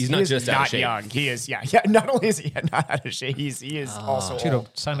not. He is. He's he not is just not out of shape. young. He is. Yeah. Yeah. Not only is he not out of shape, he is also Dude,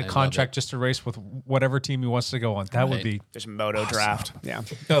 old. sign a love contract just to race with whatever team he wants to go on. That would Right. be There's moto draft. Yeah.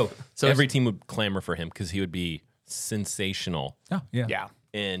 Oh, so So every team would clamor for him because he would be sensational. yeah. Yeah.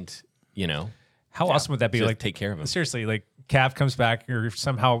 And you know, How awesome would that be? Just Like take care of him. Seriously, like Cav comes back or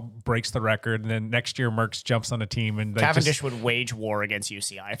somehow breaks the record, and then next year Merckx jumps on a team and like, Cavendish just, would wage war against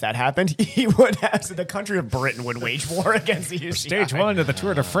UCI if that happened. He would have. So the country of Britain would wage war against the UCI. Stage one of the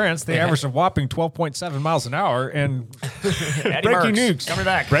Tour de France, they averaged a whopping 12.7 miles an hour, and Eddie breaking Merckx news coming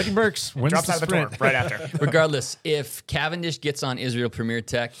back. Eddie Merckx wins Drops the out of the tour sprint. right after. Regardless, if Cavendish gets on Israel Premier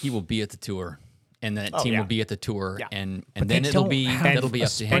Tech, he will be at the tour, and that team yeah. will be at the tour, Yeah. and But then they it'll don't be have it'll be a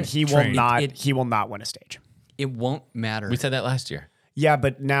up to him. sprint He will train. not. It- He will not win a stage. It won't matter. we said that last year. Yeah,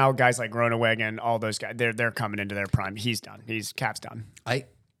 but now guys like Groenewegen, all those guys, they're coming into their prime. He's done. Cap's done.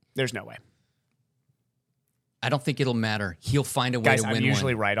 There's no way. I don't think it'll matter. He'll find a way Guys, to I'm win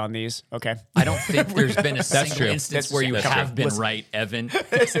usually one. right on these. Okay. I don't think there's been a single true. instance That's where you true. have been Listen. right, Evan.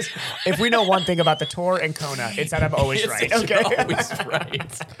 If we know one thing about the tour and Kona, it's that I'm always right. You're Okay. always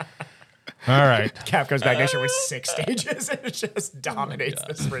right. All right. Cap goes back next year with 6 stages and it just dominates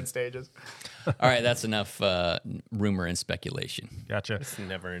the sprint stages. All right, that's enough rumor and speculation. Gotcha. It's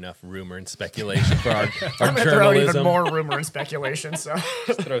never enough rumor and speculation for our I'm gonna throw out journalism. even more rumor and speculation. So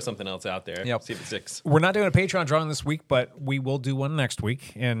Just throw something else out there. Yep. See if it sticks. We're not doing a Patreon drawing this week, but we will do one next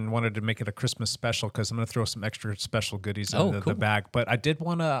week, and wanted to make it a Christmas special because I'm going to throw some extra special goodies in the cool. bag. But I did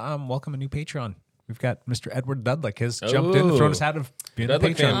want to welcome a new Patreon. We've got Mr. Edward Dudlick has jumped in and thrown his hat of being a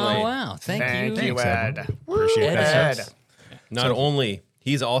Dudlick patron. family. Oh, wow. Thank you. you, Ed. Appreciate Ed. that. Ed. Not only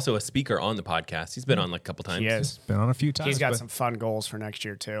he's also a speaker on the podcast. He's been on like a couple times. He is. Been on a few times. He's got but some fun goals for next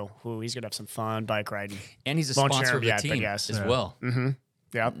year too. Ooh, he's gonna have some fun bike riding. And he's a Won't sponsor share of the yet, but team yes. as well.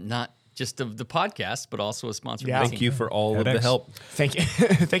 Yep. Not just of the podcast, but also a sponsor Yeah. of the Thank team. you for all of TEDx. the help. Thank you,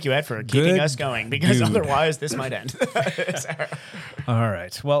 thank you, Ed, for keeping Good us going because dude. otherwise this might end. All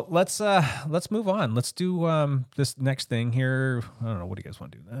right. Well, let's move on. Let's do this next thing here. I don't know. What do you guys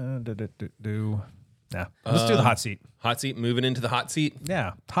want to do? Yeah. Let's do the hot seat. Hot seat. Moving into the hot seat.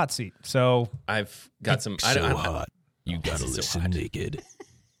 Yeah, hot seat. So I've got some. You gotta listen naked.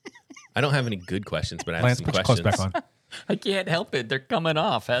 I don't have any good questions, but I have Lance, some put your questions. clothes back on. I can't help it. They're coming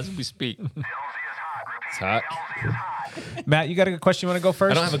off as we speak. It's hot. Matt, you got a good question? You want to go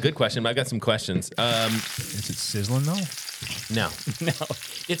first? I don't have a good question, but I've got some questions. Is it sizzling though? No. No,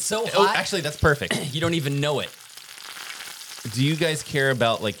 it's so hot. Oh, actually, that's perfect. You don't even know it. Do you guys care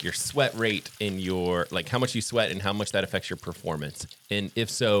about like your sweat rate and your like how much you sweat and how much that affects your performance? And if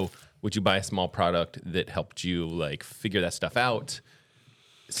so, would you buy a small product that helped you like figure that stuff out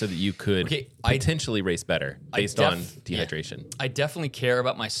so that you could potentially race better based on dehydration? Yeah. I definitely care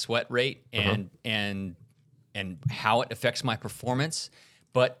about my sweat rate and how it affects my performance.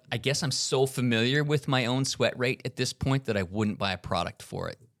 But I guess I'm so familiar with my own sweat rate at this point that I wouldn't buy a product for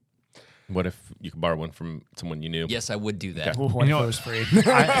it. What if you could borrow one from someone you knew? Yes, I would do that. What if it was free?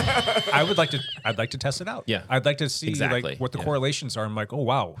 I would like to. I'd like to test it out. Yeah. I'd like to see Exactly. like what the Yeah. correlations are. I'm like, oh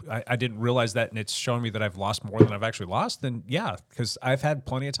wow, I didn't realize that, and it's showing me that I've lost more than I've actually lost. Then yeah, because I've had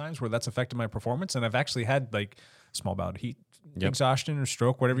plenty of times where that's affected my performance, and I've actually had like small bout heat exhaustion or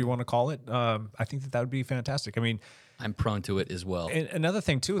stroke, whatever you want to call it. I think that would be fantastic. I mean, I'm prone to it as well. and another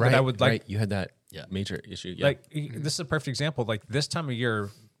thing too Right, that I would like. right. You had that major issue. Yeah. Like this is a perfect example. Like this time of year,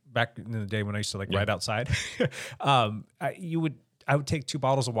 back in the day when I used to like ride outside, I would take 2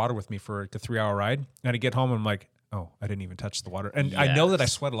 bottles of water with me for like a 3-hour ride, and I'd get home and I'm like, oh, I didn't even touch the water. And I know that I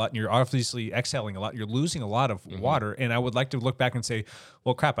sweat a lot, and you're obviously exhaling a lot. You're losing a lot of water, and I would like to look back and say,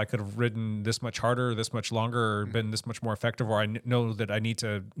 well, crap, I could have ridden this much harder, this much longer, or been this much more effective, or I know that I need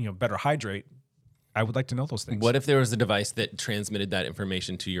to better hydrate. I would like to know those things. What if there was a device that transmitted that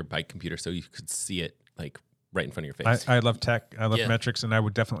information to your bike computer so you could see it like right in front of your face? I love tech. I love metrics, and I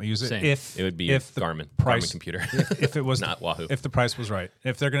would definitely use it. Same. If It would be if the Garmin price computer. if it was Not Wahoo. If the price was right.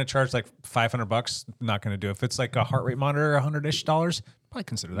 If they're going to charge like $500, not going to do it. If it's like a heart rate monitor, $100-ish, probably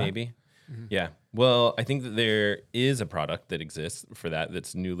consider that. Maybe. Yeah. Well, I think that there is a product that exists for that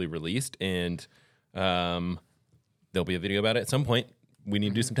that's newly released, and there'll be a video about it at some point. We need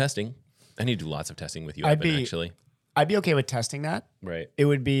to do some testing. I need to do lots of testing with you, Evan, actually. I'd be okay with testing that. Right. It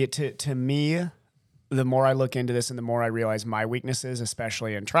would be to me. The more I look into this and the more I realize my weaknesses,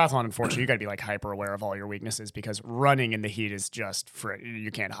 especially in triathlon, unfortunately, you got to be like hyper aware of all your weaknesses because running in the heat is just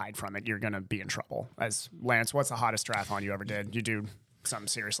you can't hide from it. You're going to be in trouble. As Lance, what's the hottest triathlon you ever did? You do something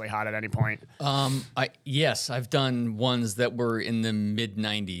seriously hot at any point? Yes, I've done ones that were in the mid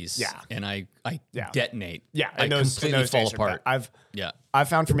 90s. Yeah. And I detonate. Yeah. I and those completely fall days are apart. bad. I've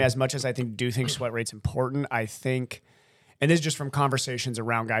found for me, as much as I think sweat rate's important, I think, and this is just from conversations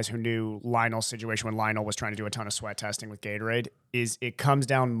around guys who knew Lionel's situation when Lionel was trying to do a ton of sweat testing with Gatorade, is it comes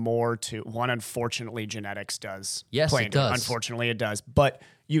down more to one, unfortunately, genetics does. Yes, play it into does. Unfortunately, it does. But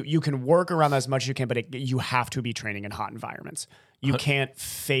you can work around that as much as you can, but you have to be training in hot environments. You can't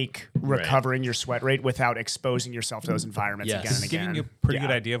fake recovering your sweat rate without exposing yourself to those environments Yes. again and It's again. giving you a pretty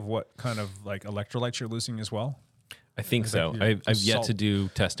good idea of what kind of like electrolytes you're losing as well. I think so. your I've yet salt- to do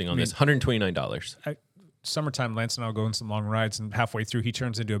testing on this. $129. Summertime, Lance and I'll go on some long rides, and halfway through, he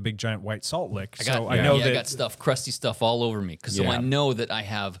turns into a big giant white salt lick. I So I know I that got stuff, crusty stuff all over me so Yeah. I know that I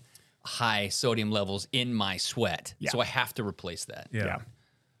have high sodium levels in my sweat. Yeah. So I have to replace that. Yeah.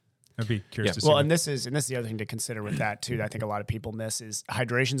 I'd be curious to see. Well, what- and this is the other thing to consider with that too. That I think a lot of people miss is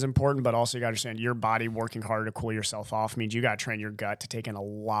hydration's important, but also you got to understand your body working harder to cool yourself off means you got to train your gut to take in a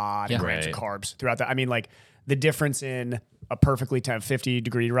lot of grams of carbs throughout that. I mean, like the difference in a perfectly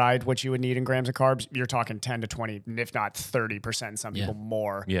 50-degree ride, what you would need in grams of carbs, you're talking 10 to 20, if not 30%, some people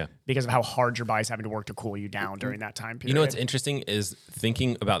more. Yeah. Because of how hard your body's having to work to cool you down during that time period. You know what's interesting is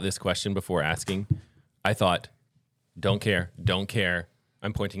thinking about this question before asking, I thought, don't care.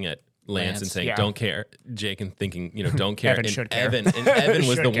 I'm pointing at Lance and saying, don't care. Jake and thinking, don't care. Evan should care. Evan was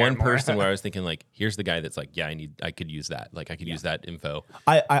Should the care one more. person where I was thinking like, here's the guy that's like, I could use that. Like I could use that info.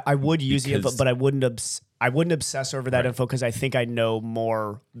 I would use the info, Because- but I wouldn't obsess over that info because I think I know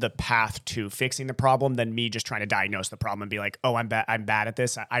more the path to fixing the problem than me just trying to diagnose the problem and be like, oh, I'm bad at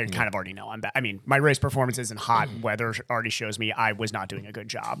this. I kind of already know I'm bad. I mean, my race performances in hot weather already shows me I was not doing a good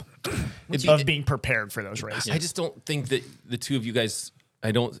job of being prepared for those races. I just don't think that the two of you guys,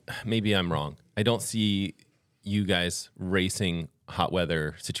 maybe I'm wrong. I don't see you guys racing hot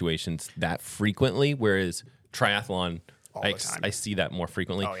weather situations that frequently, whereas triathlon, All the time. I see that more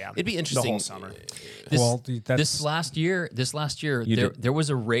frequently. Oh, yeah. It'd be interesting. The whole summer. This last year, there was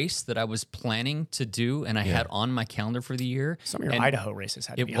a race that I was planning to do, and I had on my calendar for the year. Some of your and Idaho races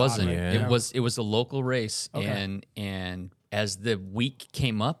had to be It wasn't. hot, right? It was a local race, and as the week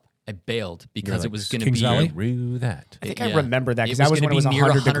came up, I bailed because like, it was going to Kings be Valley? Screw that. I think I remember that because that was when it was gonna be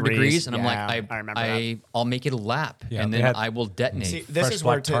 100 near degrees. and I'm like, I remember that. I'll make it a lap, Yeah, and they then had- I will detonate. See, this Fresh is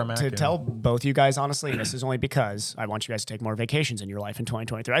where black tarmac, to yeah. tell both you guys honestly, and this is only because I want you guys to take more vacations in your life in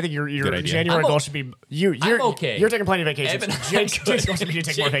 2023. I think your idea. January I'm goal should be you're okay. You're taking plenty of vacations. Evan, Jake's I'm good. goal should be to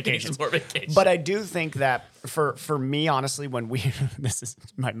take more Jake needs vacations. more vacations. But I do think that for me, honestly, when we this is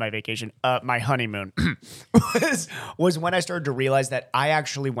my vacation, my honeymoon was when I started to realize that I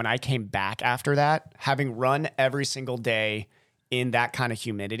actually, when I came back after that, having run every single day in that kind of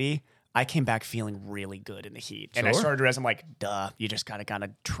humidity, I came back feeling really good in the heat. And I Sure. started to realize, I'm like, duh, you just gotta kind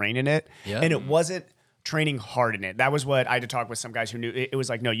of train in it. Yeah. And it wasn't training hard in it. That was what I had to talk with some guys who knew. It was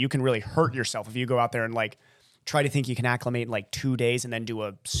like, no, you can really hurt yourself if you go out there and like try to think you can acclimate in like 2 days and then do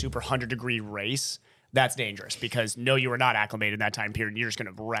a super 100-degree race. That's dangerous because no, you were not acclimated in that time period. And you're just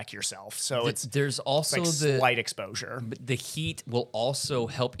going to wreck yourself. So There's also like the slight exposure. The heat will also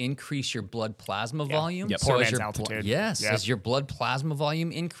help increase your blood plasma volume. Yep. So Poor as man's your altitude. Yes, Yep. as your blood plasma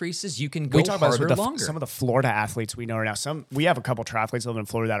volume increases, you can go We talk about this harder with longer. some of the Florida athletes we know right now. We have a couple triathletes living in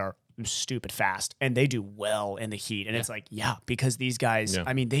Florida that are stupid fast and they do well in the heat. And it's like, because these guys,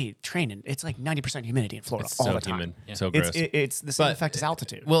 I mean, they train in, it's like 90% humidity in Florida It's all so the time. humid. So gross. It's the same effect as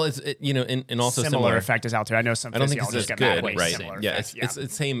altitude. Well, it's and also similar effect as altitude. I know some I don't think it's physiologists as get mad good, way right? similar Yeah, effects. it's the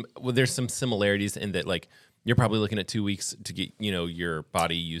same. Well, there's some similarities in that, like you're probably looking at 2 weeks to get your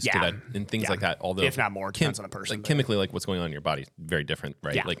body used to that and things like that. Although, if not more, depends on the person. Like chemically, like what's going on in your body is very different,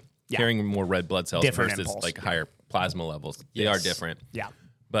 right? Yeah. Like Yeah. carrying more red blood cells Different versus impulse. like higher plasma levels. They are different. Yeah.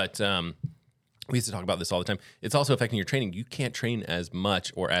 But we used to talk about this all the time. It's also affecting your training. You can't train as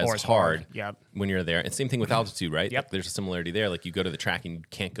much or as hard Yep. when you're there. And same thing with altitude, right? Yep. Like, there's a similarity there. Like you go to the track and you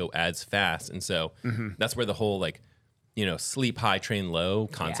can't go as fast. And so that's where the whole sleep high, train low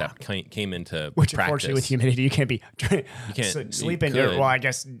concept came into Which, practice. unfortunately, with humidity, you can't be. can't- sleeping. you could. Well, I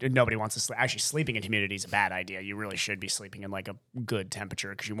guess nobody wants to sleep. Actually, sleeping in humidity is a bad idea. You really should be sleeping in like a good temperature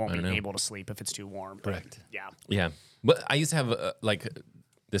because you won't be able to sleep if it's too warm. Correct. Yeah. Yeah. But I used to have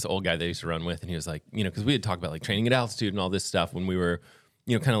this old guy that I used to run with, and he was like, because we had talked about like training at altitude and all this stuff when we were,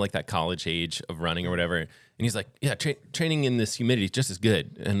 kind of like that college age of running or whatever. And he's like, yeah, training in this humidity is just as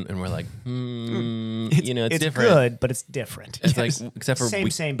good. And we're like, it's different. Good, but it's different. It's like, except for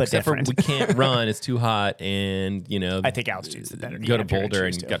same, but except different. for we can't run. It's too hot, and I think altitude's the better. Go to Boulder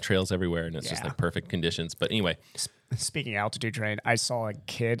and you've got trails everywhere, and it's just like perfect conditions. But anyway, speaking of altitude train, I saw a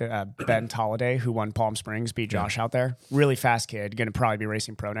kid, Ben Tolliday, who won Palm Springs, beat Josh out there. Really fast kid, going to probably be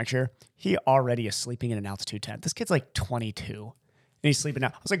racing pro next year. He already is sleeping in an altitude tent. This kid's like 22. And he's sleeping now.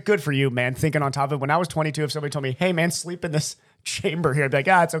 I was like, good for you, man. Thinking on top of it. When I was 22, if somebody told me, hey, man, sleep in this chamber here, I'd be like,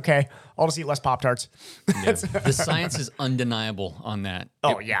 it's okay. I'll just eat less Pop-Tarts. The science is undeniable on that.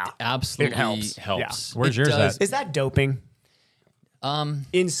 Oh, It yeah. absolutely It helps. helps. Where's yours does. at? Is that doping?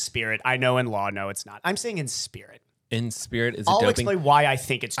 In spirit. I know in law, no, it's not. I'm saying in spirit. in spirit, is it I'll doping? explain why I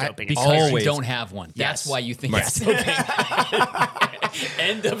think it's doping. Because Always. you don't have one. That's Yes. why you think Right. it's doping.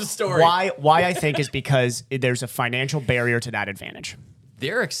 End of story. Why I think is because there's a financial barrier to that advantage.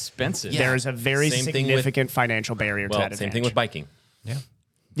 They're expensive. There's a very Same thing significant financial barrier to Well, that same advantage. thing with biking.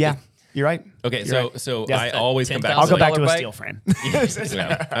 Yeah, you're right. Okay, You're right. so Yeah. I always come back. I'll to go back like- to a bike? steel frame.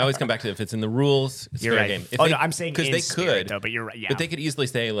 Yeah, I always come back to if it's in the rules, it's You're fair right. game. If Oh, they- no, I'm saying 'cause in they spirit, could, though, but you're right. Yeah. but they could easily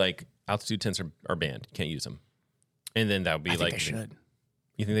say like altitude tents are banned, can't use them, and then that would be I think like they should.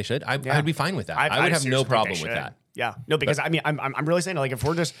 You think they should? Yeah. I'd be fine with that. I I would have no seriously think problem they with should. that. Yeah, no, because I mean, I'm really saying like if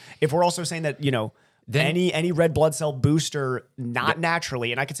we're also saying that Then- any red blood cell booster not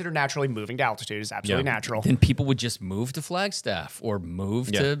naturally, and I consider naturally moving to altitude is absolutely Yeah. natural. Then people would just move to Flagstaff or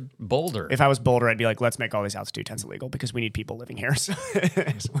move to Boulder. If I was Boulder, I'd be like, let's make all these altitude tents illegal because we need people living here. So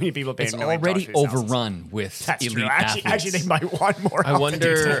we need people paying it's $1 million already for these houses. overrun with That's elite true. athletes. Actually, they might want more. I wonder-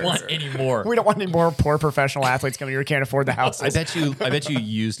 altitude don't tents. want any more. We don't want any more poor professional athletes coming here who can't afford the houses. I bet you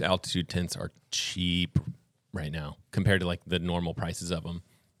used altitude tents are cheap right now compared to like the normal prices of them.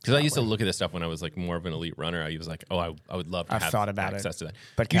 Because I used to look at this stuff when I was like more of an elite runner. I was like, oh, I would love to I've have thought about access it, to that.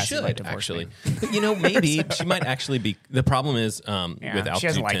 but you Cassie might should divorce actually. me. But, maybe she might actually be. The problem is Yeah, with altitude she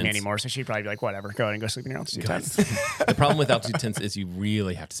doesn't like tents. me anymore, so she'd probably be like, whatever, go ahead and go sleep in your altitude tent. The problem with altitude tents is you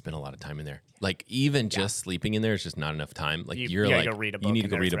really have to spend a lot of time in there. Like even just sleeping in there is just not enough time. Like You you're gotta like go read a you book need to in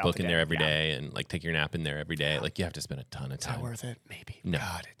go there read a throughout book the in there day. every Yeah. day and like take your nap in there every day. Like you have to spend a ton of Is that time. worth it? Maybe. No.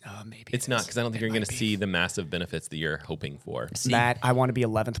 God, maybe. It's not because I don't think you're going to see the massive benefits that you're hoping for. Matt, I want to be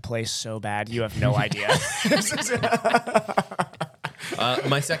 11th place so bad. You have no idea.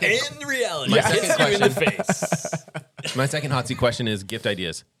 My second In reality, My second hits you in the question. face. My second hot seat question is gift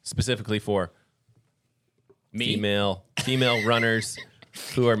ideas, specifically for Me? female runners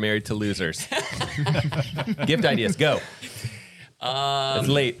who are married to losers. Gift ideas, go. It's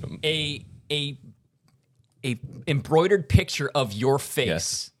late. A embroidered picture of your face.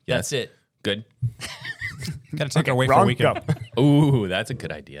 Yes. That's it. Good. Gotta take her away for a Wrong. weekend. Go. Ooh, that's a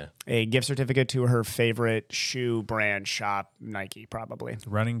good idea. A gift certificate to her favorite shoe brand shop, Nike, probably.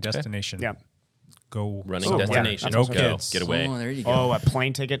 Running destination. Yeah. Go. Running Oh, yeah. destination. That's No Go. kids. Get away. Oh, there you go. Oh, a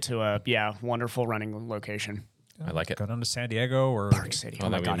plane ticket to a wonderful running location. I like it. Go down to San Diego or Park City. Oh, my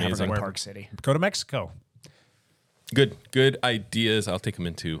that'd be God, have her go amazing. to Park City. go to Mexico. Good ideas. I'll take them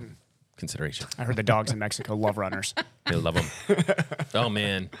into consideration. I heard the dogs in Mexico love runners. I love them. Oh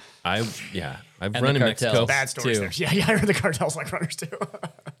man, I've And run the in Mexico. cartels. Bad stories Too. there. Yeah, I heard the cartels like runners too.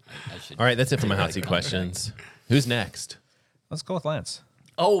 All right, that's it for my hot seat questions. Who's next? Let's go with Lance.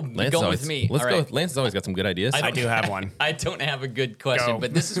 Oh, Lance going always, with me. Let's All go. right. With, Lance has always got some good ideas. I do have one. I don't have a good question, Go.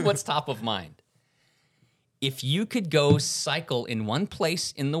 but this is what's top of mind. If you could go cycle in one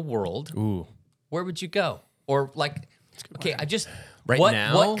place in the world, Ooh, where would you go? Or like, okay, I just Right what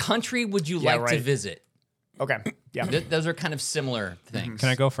now? what country would you Yeah, like to right. visit? Okay. Yeah. Those are kind of similar things. Can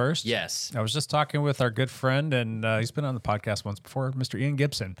I go first? Yes. I was just talking with our good friend, and he's been on the podcast once before, Mr. Ian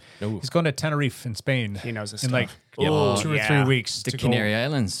Gibson. Ooh. He's going to Tenerife in Spain. He knows his in like stuff. Ooh, 2 or yeah. 3 weeks. The to go- Canary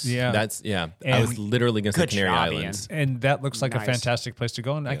Islands. Yeah. that's I And was literally going to say good Canary job, Islands. And that looks like Nice. a fantastic place to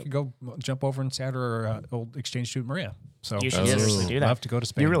go. And I could go jump over and say our old exchange student Maria. So You should Yes. seriously do that. Love to go to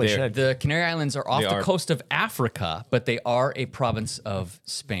Spain. You really There. should. The Canary Islands are off They the are. coast of Africa, but they are a province of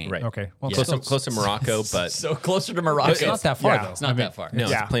Spain. Right. Okay. Well, Yeah. Close to Morocco, but So closer to Morocco. it's not that far, Yeah. though. It's not that far. no,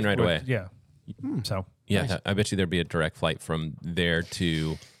 Yeah. it's a plane ride away. Yeah. So Yeah, I bet you there'd be a direct flight from there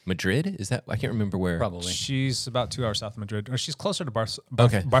to Madrid. Is that? I can't remember where. Probably. she's about 2 hours south of Madrid. Or she's closer to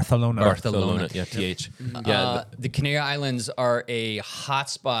Okay. Barcelona. Barcelona. Yeah, TH. Yeah, The Canary Islands are a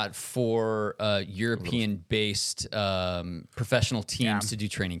hotspot for European-based professional teams to do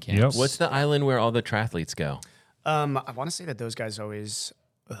training camps. Yep. what's the island where all the triathletes go? I want to say that those guys always.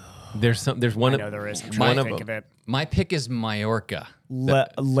 There's one. I know there is. I'm one trying to of think them. of it. My pick is Mallorca.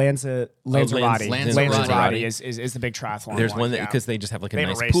 Lanzarote. Lanzarote. Is the big triathlon. There's one that yeah. because they just have like a They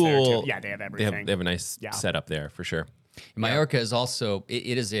have a nice race there, pool. too. Yeah, they have They everything. have a nice Yeah. setup there for sure. Mallorca is also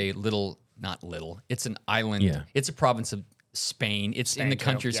it is a little not little. It's an island. Yeah. It's a province of Spain. It's in the too,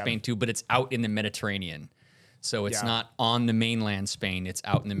 country of yeah. Spain too, but it's out in the Mediterranean. So it's Yeah. not on the mainland Spain. It's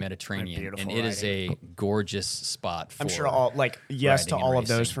out in the Mediterranean, beautiful and it is a gorgeous spot. For I'm sure all yes to riding and all of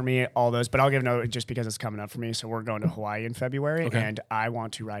those racing. for me, all those. But I'll give no just because it's coming up for me. So we're going to Hawaii in February, and I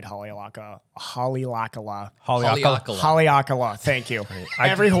want to ride Haleakala. Haleakala. Thank you.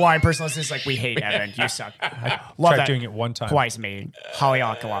 Every Hawaiian person listening is like, we hate Evan. You suck. Love Tried that. doing it one time. Hawaii's amazing.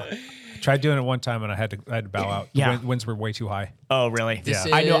 Haleakala. Tried doing it one time and I had to bow out. Yeah. The winds were way too high. Oh, really? This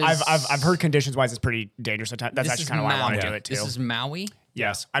I know. is- I've heard conditions wise it's pretty dangerous at times. That's This actually is kind of why I want to Maui. do it too. This is Maui.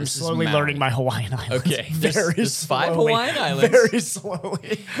 Yes, I'm This is slowly Maui. learning my Hawaiian islands. Okay, there's- very there's 5 slowly. Hawaiian islands. Very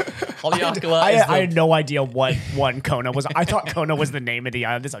slowly. Haleakala I is the- had no idea what one Kona was. I thought Kona was the name of the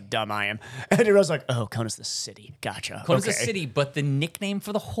island. This is how dumb I am. And it was like, oh, Kona's the city. Gotcha. Kona's okay. a city, but the nickname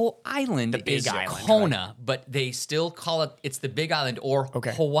for the whole island big is island, Kona, but they still call it, it's the Big Island or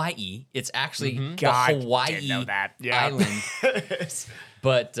Okay. Hawaii. It's actually the God, Hawaii didn't know that. Yeah. island,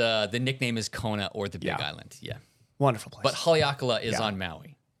 but the nickname is Kona or the Big Yeah. Island. Yeah. Wonderful place. But Haleakala is Yeah. on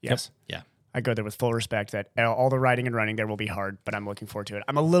Maui. yes. Yeah. I go there with full respect that all the riding and running there will be hard, but I'm looking forward to it.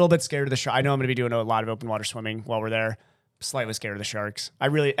 I'm a little bit scared of the shark. I know I'm going to be doing a lot of open water swimming while we're there. Slightly scared of the sharks. I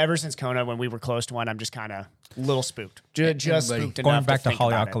really, ever since Kona, when we were close to one, I'm just kind of a little spooked. Just everybody- spooked Going enough back to think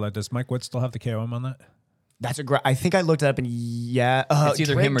about it. Haleakala, does Mike Wood still have the KOM on that? That's a great. I think I looked it up and It's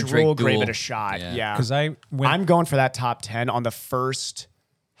either him or Drake Drool gave Dool. it a shot. Yeah. Yeah, Because I went I'm going for that top 10 on the first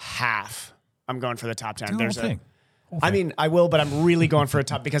half. I'm going for the top 10. the whole There's a. thing. I mean, I will, but I'm really going for a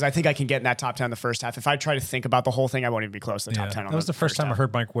top because I think I can get in that top 10 in the first half. If I try to think about the whole thing, I won't even be close to the top 10. On That was the first time I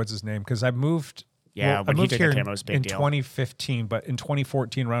heard Mike Woods' name because I moved. Yeah, I when he moved took the here camera, it was a big in deal. 2015, but in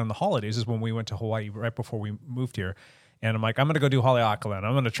 2014, around the holidays, is when we went to Hawaii right before we moved here. And I'm like, I'm going to go do Haleakala, and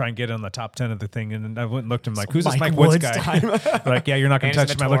I'm going to try and get in the top 10 of the thing. And I went and looked and I'm like, who's this Mike Mike Woods Woods guy? time. They're like, yeah, you're not going And to he's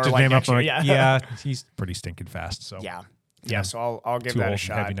touch in him. I the looked his tour, name like, up. I'm like, next year, yeah, yeah. he's pretty stinking fast. So Yeah, so I'll give Too that old a and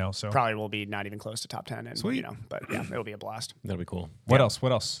shot. heavy now, so. Probably will be not even close to top 10. And, Sweet. You know, but yeah, it'll be a blast. That'll be cool. What else?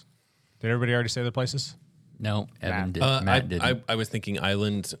 What else? Did everybody already say their places? No, Evan did. I, Matt didn't. I was thinking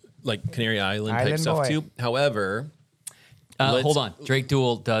island, like Canary Island type Island stuff boy. too. However, let's- Hold on. Drake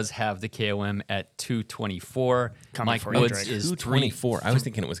Dool does have the KOM at 2:24. Coming Mike for you, Woods Drake. is 2:24. I was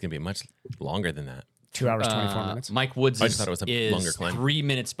thinking it was going to be much longer than that. 2 hours, 24 minutes. Mike Woods I is, just thought it was a is longer climb. 3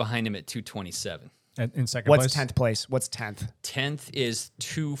 minutes behind him at 2:27. In second What's place? 10th place? What's 10th? 10th is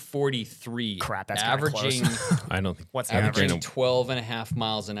 2:43. Crap, that's kinda averaging close. I don't think. What's the I think average? Graham- 12 and a half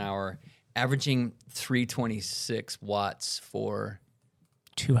miles an hour. averaging 326 watts for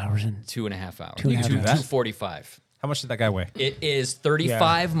 2 hours and 2.5 hours. Two and a half hours. 245. How much did that guy weigh? It is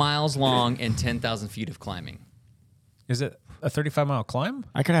 35 miles long and 10,000 feet of climbing. Is it a 35-mile climb?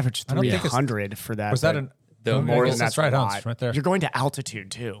 I could average I don't think it's- 300 for that. Was that but an The more Well, than that's that's right, a Hans, lot. right there. You're going to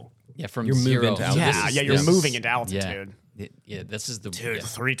altitude too. Yeah, from You're moving zero. to altitude. Yeah, you're This moving is- into altitude. Yeah, this is the Dude, yeah.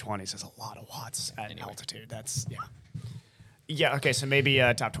 320s is a lot of watts at altitude. That's yeah. Okay, so maybe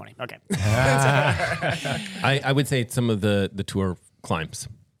top 20. Okay. I would say some of the tour climbs.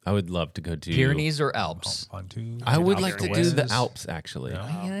 I would love to go to Pyrenees or Alps. Pontoon? I would like to do Pyrenees. the Alps actually.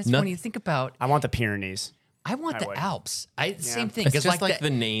 Yeah, that's No- when you think about. I want the Pyrenees. I want the would. Alps. Same thing. It's Because just like the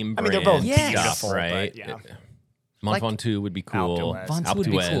name. I mean, they're brand both Yes. beautiful, stuff, right? but yeah. Mont Like- Ventoux would be cool. Alpe d'Huez. Ventoux would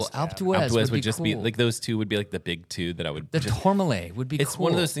be cool. Alpe Alpe d'Huez d'Huez would just be cool. like those two would be like the big two that I would. The just, Tourmalet would be it's cool.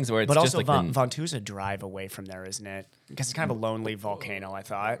 one of those things where it's But just also, like the, Ventoux a drive away from there, isn't it? Because it's kind of a lonely volcano. I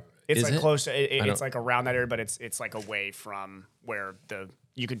thought it's Is like it? close. It's don't- like around that area, but it's like away from where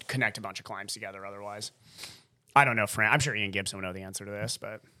you could connect a bunch of climbs together. Otherwise, I don't know, Fran. I'm sure Ian Gibson would know the answer to this,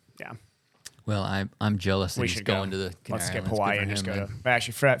 but yeah, Well, I'm jealous that we he's should going go. to the Canary Let's skip Islands. Good Hawaii for and just him, go to. man.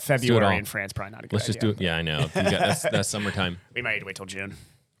 Actually, do it all. February in France probably not a good let's just idea. do it. Yeah, I know. That's summertime. We might need to wait till June.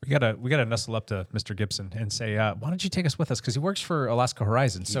 We gotta nestle up to Mr. Gibson and say, why don't you take us with us? Because he works for Alaska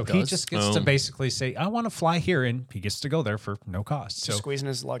Horizon, so he does? just gets to basically say, I want to fly here, and he gets to go there for no cost. So Just squeezing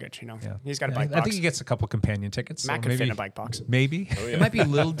his luggage, yeah. He's got a Yeah, bike I box. think he gets a couple companion tickets. Matt so could maybe, fit in a bike box. Maybe. It might be a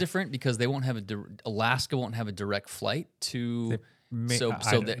little different because they won't have Alaska won't have a direct flight to. So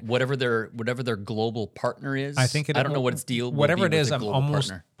that whatever their global partner is, I think I don't know what its deal. Whatever will it be with is, the I'm global almost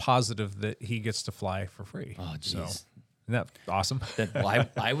partner. positive that he gets to fly for free. Oh, So, jeez. isn't that awesome?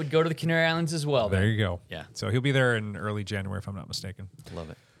 I would go to the Canary Islands as well. There then. you go. Yeah. So he'll be there in early January, if I'm not mistaken. Love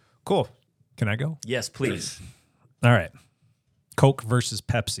it. Cool. Can I go? Yes, please. All right. Coke versus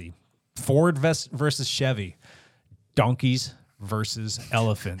Pepsi. Ford versus Chevy. Donkeys versus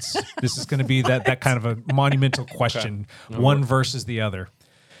elephants. This is going to be that kind of a monumental question. One versus the other.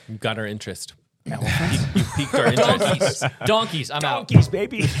 You got our interest. You piqued our interest. Donkeys. I'm out. Donkeys,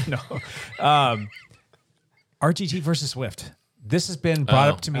 baby. No. RGT versus Swift. This has been brought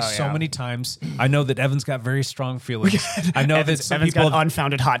up to me so many times. I know that Evan's got very strong feelings. I know that some Evan's people got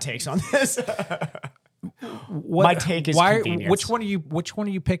unfounded hot takes on this. what, my take is convenience. which one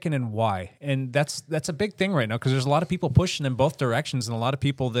are you picking and why? And that's a big thing right now because there's a lot of people pushing in both directions and a lot of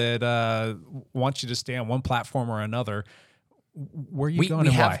people that want you to stay on one platform or another. Where are you going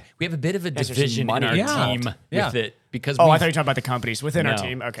and why? We have a bit of a there's division in money our involved. team Yeah. with it because I we've- thought you were talking about the companies within our No.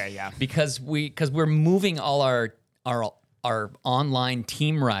 team. Okay, yeah. because we're moving all our online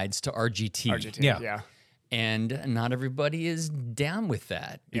team rides to RGT. RGT, Yeah. yeah. And not everybody is down with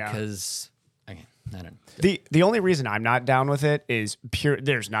that Yeah. because I don't. The only reason I'm not down with it is pure.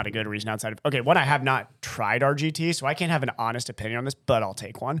 There's not a good reason outside of one. I have not tried RGT, so I can't have an honest opinion on this, but I'll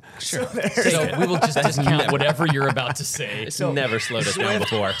take one. Sure. So we will just discount whatever you're about to say. It's never slowed us down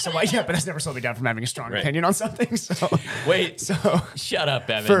before. So yeah, but that's never slowed me down from having a strong opinion on something. So Wait, so shut up,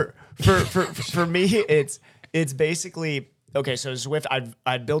 Evan. for me, it's basically okay. So Zwift,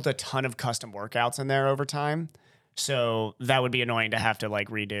 I've built a ton of custom workouts in there over time, so that would be annoying to have to like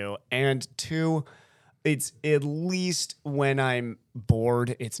redo. And two, it's at least when I'm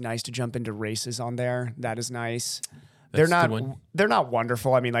bored, it's nice to jump into races on there. That is nice. That's a good one. They're not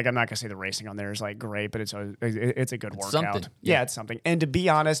wonderful. I mean, like I'm not gonna say the racing on there is like great, but it's a good workout. something. Yeah, it's something. And to be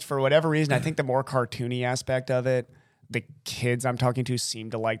honest, for whatever reason, I think the more cartoony aspect of it, the kids I'm talking to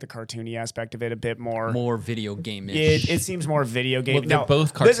seem to like the cartoony aspect of it a bit more. More video game-ish. It seems more video game. Well, they're Now,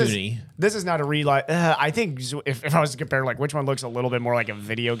 both this is- cartoony. This is not a I think if I was to compare, like which one looks a little bit more like a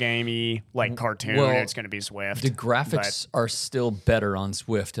video gamey, like cartoon, Well, it's going to be Zwift. The graphics are still better on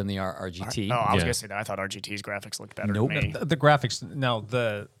Swift than they are RGT. Oh, I was Yeah. going to say that. I thought RGT's graphics looked better Nope. to me. The graphics now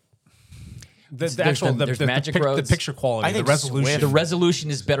the There's actual there's Magic the Roads. picture quality, I the think resolution. The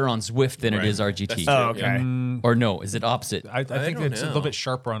resolution is better on Swift than it is That's RGT. true. Oh, okay. Or no, is it opposite? I think don't it's a know. little bit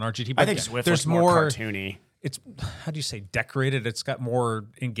sharper on RGT. I But think Zwift there's looks more cartoony. It's how do you say decorated? It's got more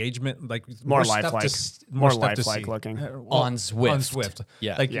engagement, like More stuff lifelike. to s- More stuff to lifelike see. looking. On Zwift. On Zwift,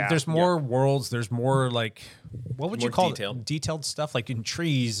 Yeah. Like Yeah. there's more worlds. There's more like what would you More call detailed. it? Detailed stuff, like in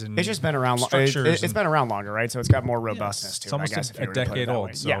trees and It's just been around. structures. It's been around longer, right? So it's got more robustness to it's it. I almost guess a if you were to put it decade that old,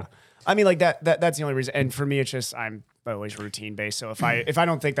 way. so- Yeah, I mean, like that's the only reason. And for me, it's just I'm always routine based. So if I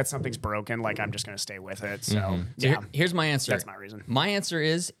don't think that something's broken, like I'm just going to stay with it. So So yeah, here's my answer. That's my reason. My answer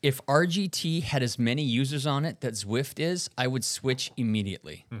is if RGT had as many users on it that Zwift is, I would switch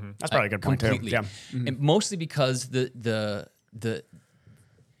immediately. that's probably a good point Completely. too. Yeah. And mostly because the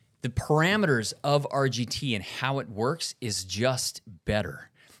parameters of RGT and how it works is just better.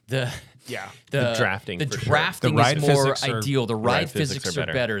 The drafting The for sure. drafting The ride is more physics are- ideal. The ride physics physics are are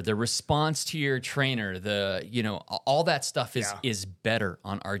better. better. The response to your trainer, all that stuff is better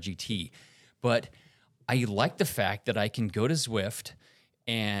on RGT. But I like the fact that I can go to Zwift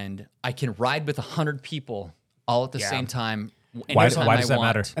and I can ride with 100 people all at the same time. Why anytime does that I want.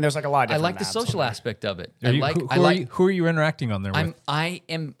 matter? And there's like a lot of I different like the maps. social aspect of it. Who are you interacting on there with? I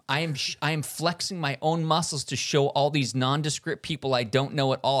am flexing my own muscles to show all these nondescript people I don't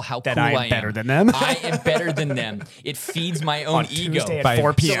know at all how That cool I am I am. better than them. I am better than them. It feeds my own On ego. Tuesday at By-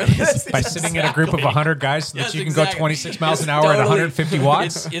 4 p.m. By sitting in a group of 100 guys so that Yes, you can exactly. go 26 miles an hour at 150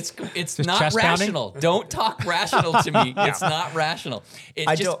 watts? It's Just not chest pounding? rational. Don't talk rational to me. It's not rational.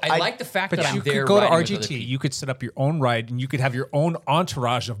 I like the fact But that you I'm there could go to riding with other RGT. people. You could set up your own ride, and you could have your own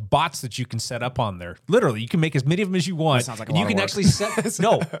entourage of bots that you can set up on there. Literally, you can make as many of them as you want. That sounds like a and you lot can of work. actually set.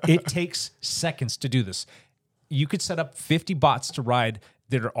 No, it takes seconds to do this. You could set up 50 bots to ride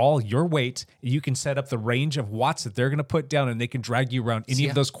that are all your weight. You can set up the range of watts that they're going to put down, and they can drag you around any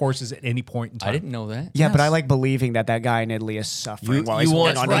of those courses at any point in time. I didn't know that. Yeah, but I like believing that guy in Italy is suffering while he's you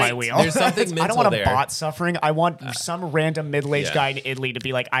holding want- onto my right. wheel. There's something I don't mental want a there. bot suffering. I want some random middle-aged Yeah. guy in Italy to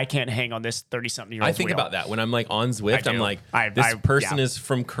be like, I can't hang on this 30-something-year-old I think wheel. about that when I'm like on Zwift. I I'm do. like, I- this person yeah. is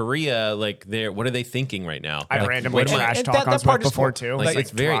from Korea. Like, what are they thinking right now? I've Like, randomly what am I- trash and talk on that part Zwift is before, cool. too. Like,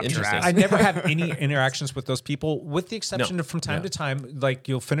 it's very dropped your interesting. ass. I never have any interactions with those people, with the exception No. of from time No. to time, like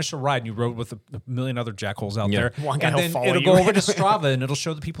you'll finish a ride and you rode with a million other jackholes out Yeah. there. One guy and will then follow it'll you. go over to Strava and it'll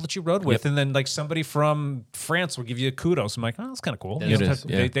show the people that you rode with. And then like somebody from France will give you a kudos. I'm like, oh, that's kind of cool. It is,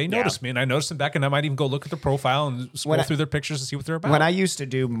 yeah. They noticed me and I noticed them back, and I might even go look at their profile and scroll through their pictures and see what they're about. When I used to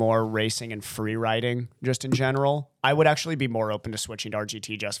do more racing and free riding, just in general, I would actually be more open to switching to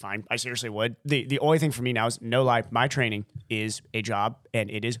RGT just fine. I seriously would. The only thing for me now is, no lie, my training is a job,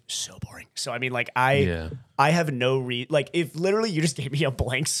 and it is so boring. So I mean, like I have no like if literally you just gave me a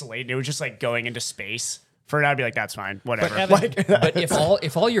blank slate and it was just like going into space. For it, I'd be like, that's fine, whatever. But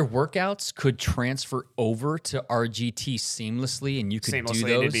if all your workouts could transfer over to RGT seamlessly and you could do seamlessly,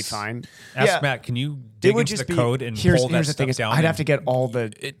 those, it'd be fine. Ask Matt, can you dig into the code and pull that the stuff thing is, down? I'd have to get all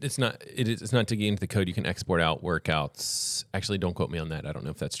the. It's not to get into the code. You can export out workouts. Actually, don't quote me on that. I don't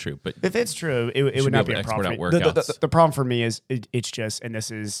know if that's true, but If it's true, it should would be not able be a to problem. export for me. out workouts. The problem for me is it's just, and this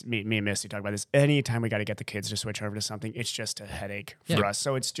is me and Misty talk about this. Anytime we got to get the kids to switch over to something, it's just a headache for us.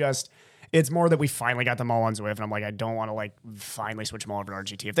 So it's more that we finally got them all on Zwift, and I'm like, I don't want to like finally switch them all over to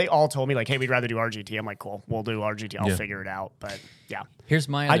RGT. If they all told me like, hey, we'd rather do RGT, I'm like, cool, we'll do RGT. I'll figure it out. But yeah, here's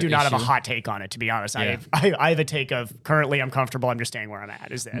my I do not have a issue. hot take on it, to be honest. Yeah. I have a take of currently I'm comfortable. I'm just staying where I'm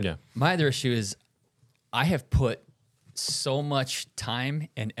at. Is that? yeah. My other issue is I have put so much time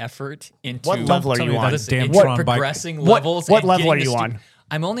and effort into What level are tell you me on? that damn into Tron bike. progressing What- levels. what and level getting are you the on?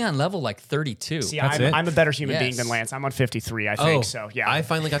 I'm only on level like 32. See, That's it? I'm a better human being Yes. than Lance. I'm on 53, I think. Oh, So yeah, I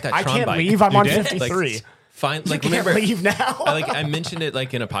finally got that I Tron can't bike. leave. I'm You on did? 53. Like, fine. Like, Can't remember, leave now. I mentioned it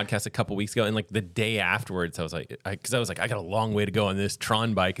like in a podcast a couple weeks ago, and like the day afterwards, I was like, because I was like, I got a long way to go on this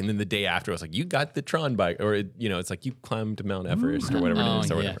Tron bike, and then the day after, I was like, you got the Tron bike, or it's like you climbed Mount Everest or whatever it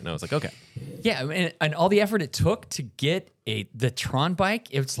is, or whatever. And I was like, okay, Yeah, and all the effort it took to get the Tron bike,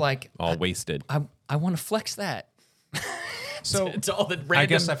 it's like all wasted. I want to flex that. So It's all the random I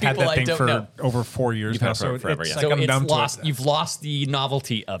guess I've had people that I thing don't for know. over 4 years You've now. had it So forever, it's yeah. like So I'm it's numb lost. to it. You've lost the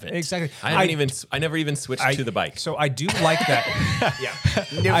novelty of it. Exactly. I never even switched to the bike. So I do like that.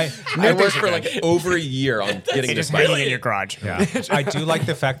 I worked for like over a year on getting Just this bike. hanging in your garage. Yeah. I do like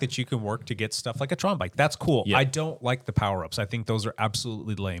the fact that you can work to get stuff like a Tron bike. That's cool. Yeah. I don't like the power ups. I think those are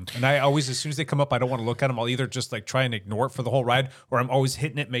absolutely lame. And I always, as soon as they come up, I don't want to look at them. I'll either just like try and ignore it for the whole ride, or I'm always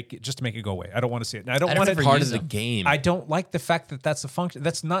hitting it, just to make it go away. I don't want to see it. And I don't I want never it Part use of the them. game. I don't like the fact that that's a function.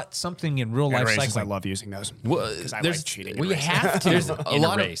 That's not something in real life Races, I cycling. love using those Well, because I there's- like cheating. Well, in you races. have to There's in a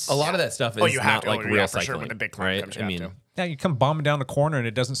lot race. of that stuff is Oh, you have not to. like Oh, real yeah, for sure. cycling, When the big climb right? comes, you I have mean, to. Yeah, you come bombing down the corner and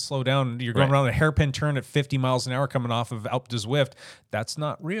it doesn't slow down. You're going Right. around a hairpin turn at 50 miles an hour coming off of Alpe d'Huez. That's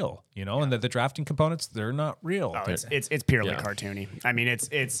not real, And the drafting components, they're not real. Oh, it's purely Yeah. cartoony. I mean, it's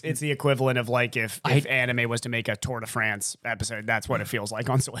the equivalent of like if anime was to make a Tour de France episode. That's what it feels like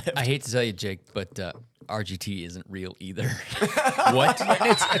on Zwift. I hate to tell you, Jake, but RGT isn't real either. what?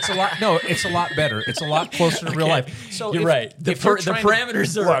 It's a lot. No, it's a lot better. It's a lot closer to real life. So You're if- right. The if we're the trying to-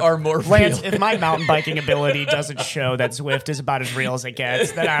 parameters Look, are more Lance, real. if my mountain biking ability doesn't show that Zwift is about as real as it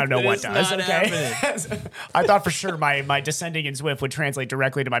gets, then I don't know what It's does. not Okay, I thought for sure my descending in Zwift would translate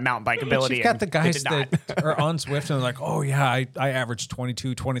directly to my mountain bike ability. You've got and the it guys did not. that are on Zwift and they're like, oh yeah, I average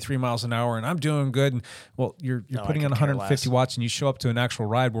 22, 23 miles an hour and I'm doing good. And well, you're putting I on could care 150 less. watts and you show up to an actual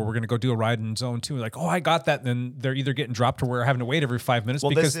ride where we're going to go do a ride in zone 2. Like, oh, I got that, then they're either getting dropped or we're having to wait every 5 minutes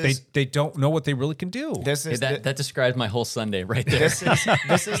because they don't know what they really can do. That describes my whole Sunday right there.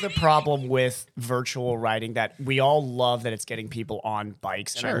 This is the problem with virtual riding, that we all love that it's getting people on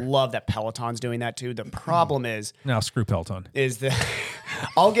bikes, and I love that Peloton's doing that too. The problem is now screw Peloton. Is that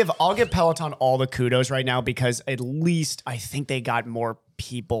I'll give Peloton all the kudos right now, because at least I think they got more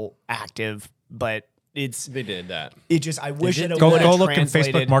people active, but they did that. It just, I wish it go look in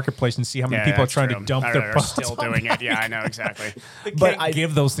translated. Facebook Marketplace and see how many people are trying to dump their They're butts still doing it. Yeah, I know exactly. But I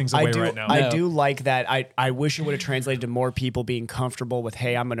give those things away right now. I do like that. I wish it would have translated to more people being comfortable with,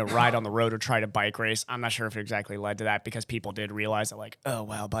 hey, I'm going to ride on the road or try to bike race. I'm not sure if it exactly led to that, because people did realize that, like, oh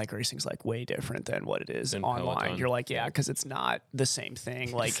wow, bike racing's like way different than what it is online. Peloton. You're like, yeah, because it's not the same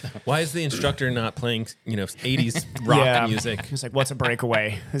thing. Like, why is the instructor not playing 80s rock music? It's like, what's a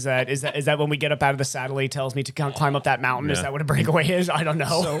breakaway? Is that when we get up out of the saddle, he tells me to climb up that mountain? Is that what a breakaway is? I don't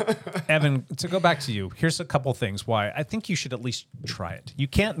know. So, Evan, to go back to you, here's a couple things why I think you should at least try it. You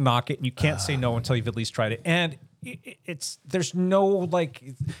can't knock it, and you can't say no until you've at least tried it. And there's no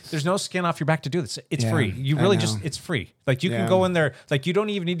skin off your back to do this. It's free. You really it's free. Like, you can go in there. Like, you don't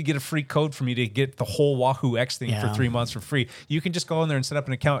even need to get a free code from me to get the whole Wahoo X thing for 3 months for free. You can just go in there and set up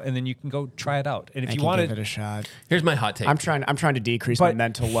an account, and then you can go try it out. And if you want give it a shot, here's my hot take. I'm trying to decrease my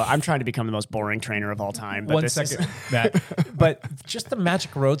mental load. I'm trying to become the most boring trainer of all time. But 1 second, Matt. But just the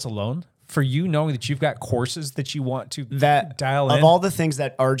Magic Roads alone, for you knowing that you've got courses that you want to dial in. Of all the things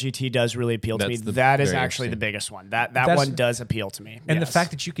that RGT does really appeal to me, that is actually the interesting. biggest one. That one does appeal to me. And the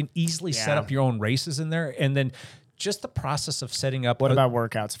fact that you can easily set up your own races in there, and then just the process of setting up. What about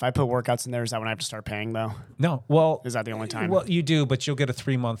workouts? If I put workouts in there, is that when I have to start paying though? No. Well, is that the only time? Well, you do, but you'll get a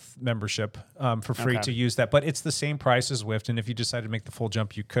 3-month membership for free to use that. But it's the same price as Zwift, and if you decide to make the full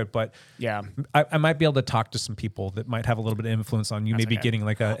jump, you could. But yeah, I might be able to talk to some people that might have a little bit of influence on you, maybe getting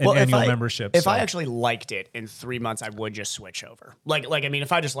like an annual membership. If I actually liked it in 3 months, I would just switch over. Like I mean,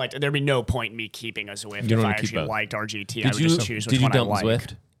 if I just liked it, there'd be no point in me keeping a Zwift. If I actually liked RGT, I would just choose which one I liked.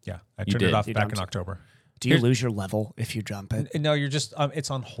 Zwift? Yeah, I turned it off back in October. Do you lose your level if you jump it? No, you're just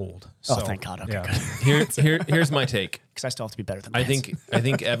it's on hold. So, thank God. Okay, here's my take. Because I still have to be better than I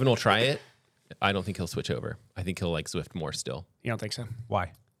think Evan will try it. I don't think he'll switch over. I think he'll like Zwift more still. You don't think so?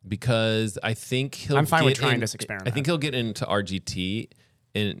 Why? Because I think he'll. I'm fine with trying this experiment. I think he'll get into RGT,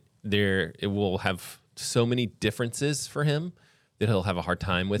 and it will have so many differences for him that he'll have a hard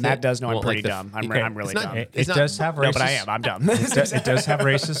time with it. Matt does know I'm pretty dumb. I'm really dumb. It does have races. No, but I'm dumb. It does have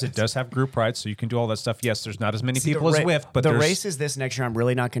races. It does have group rides, so you can do all that stuff. Yes, there's not as many people as Zwift, but the race is this next year. I'm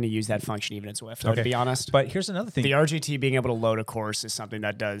really not going to use that function even in Zwift, to be honest. But here's another thing. The RGT being able to load a course is something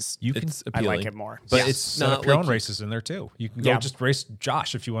that does. I like it more. But it's set not up your own races in there too. You can go just race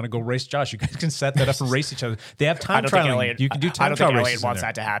Josh if you want to go race Josh. You guys can set that up and race each other. They have time trialing. You can do time trial races. I don't think Elliot wants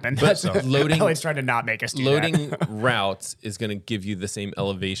that to happen. But Elliot's trying to not make us do that. Loading routes is going to give you the same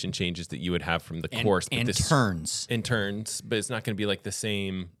elevation changes that you would have from the course, and turns, but it's not going to be like the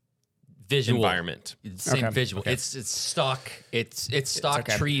same visual environment. Same visual. Okay. It's stock. It's stock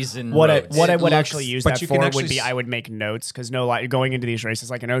trees and what roads. I would actually use that for would be I would make notes, because going into these races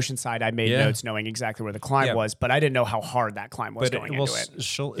like in Oceanside, I made notes knowing exactly where the climb was, but I didn't know how hard that climb was going into it.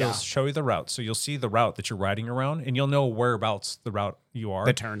 It'll show you the route, so you'll see the route that you're riding around, and you'll know whereabouts the route you are.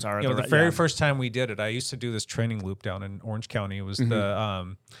 The turns are. The very first time we did it, I used to do this training loop down in Orange County. It was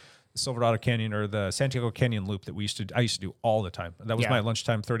the Silverado Canyon or the Santiago Canyon loop that I used to do all the time. That was my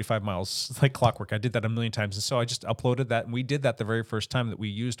lunchtime 35 miles, like clockwork. I did that a million times. And so I just uploaded that, and we did that the very first time that we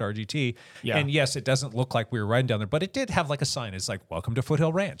used RGT. Yeah. And yes, it doesn't look like we were riding down there, but it did have like a sign. It's like, welcome to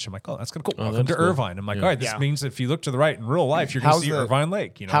Foothill Ranch. I'm like, oh, that's kind of cool. Welcome to Irvine. I'm like, all right, this means if you look to the right in real life, you're going to see Irvine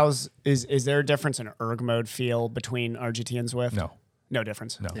Lake. Is there a difference in erg mode feel between RGT and Zwift? No. No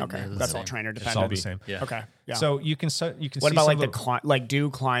difference. No. Okay. That's all trainer dependent. It's all the same. Yeah. Okay. Yeah. So you can see. What about do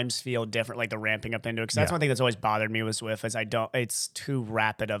climbs feel different, like the ramping up into it? Because that's one thing that's always bothered me with Zwift is it's too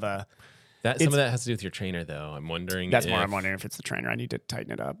rapid of a. Some of that has to do with your trainer, though. I'm wondering. I'm wondering if it's the trainer. I need to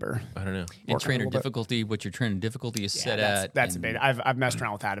tighten it up, or I don't know. And trainer difficulty, what your trainer difficulty is set at. That's a bit. I've messed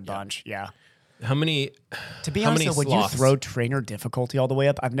around with that a bunch. Yeah. How many? To be honest, when you throw trainer difficulty all the way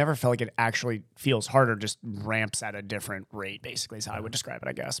up, I've never felt like it actually feels harder. Just ramps at a different rate. Basically, is how I would describe it,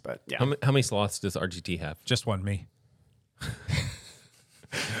 I guess. But yeah. How many sloths does RGT have? Just one, me.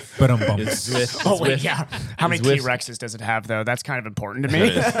 But I'm bummed. How many T-Rexes does it have, though? That's kind of important to me.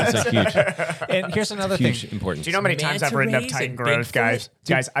 That's huge. And here's another thing. Importance. Do you know how many times I've ridden up Titan Grove, guys?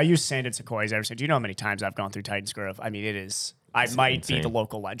 Guys, I use sanded sequoias ever since. Do you know how many times I've gone through Titan's Grove? I mean, it is. I might be the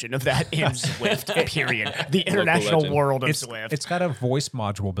local legend of that in Zwift, period. The international world of Zwift. It's got a voice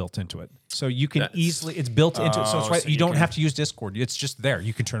module built into it. So you can easily, it's built into it. So it's right. so you you don't can- have to use Discord. It's just there.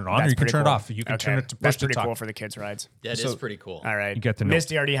 You can turn it on or That's you can pretty turn it cool. off. You can turn Okay. it to push That's to pretty talk. cool for the kids' rides. That is pretty cool. All right. You get to know.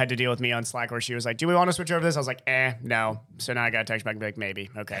 Misty already had to deal with me on Slack where she was like, "Do we want to switch over to this?" I was like, no. So now I got to text back and be like, maybe.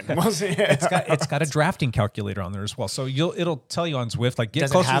 Okay. We'll see. It's got a drafting calculator on there as well. So it'll tell you on Zwift, like, get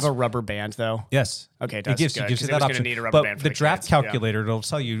Does it close have to a rubber band though? Yes. Okay, it It gives does. you Good, 'cause it that was gonna option. need a rubber But band for the the draft kids, yeah. calculator, it'll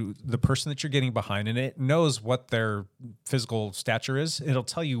tell you the person that you're getting behind, and it knows what their physical stature is. It'll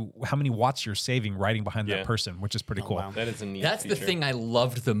tell you how many watts you're saving riding behind that person, which is pretty cool. wow. That is a neat That's the feature. thing I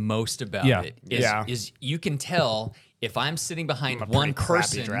loved the most about Yeah. it. Yeah. Is you can tell if I'm sitting behind a one pretty crappy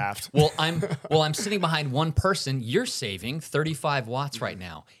person. draft. I'm sitting behind one person. You're saving 35 watts right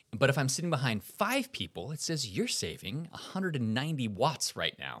now. But if I'm sitting behind 5 people, it says you're saving 190 watts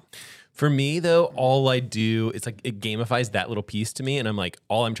right now. For me, though, all I do is like it gamifies that little piece to me, and I'm like,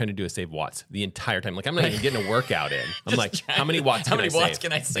 all I'm trying to do is save watts the entire time. Like I'm not even getting a workout in. I'm like, how many watts? How can many I watts save?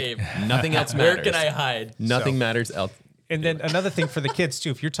 can I save? Nothing else Where matters. can I hide? Nothing matters else. And then another thing for the kids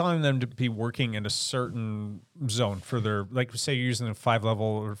too, if you're telling them to be working in a certain zone for their, like say you're using a 5-level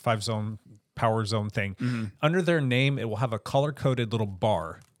or 5-zone power zone thing, under their name it will have a color coded little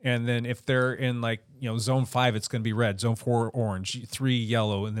bar. And then if they're in like, zone 5, it's going to be red, zone 4, orange, 3,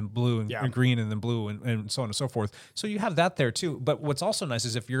 yellow, and then blue and green, and then blue, and so on and so forth. So you have that there too. But what's also nice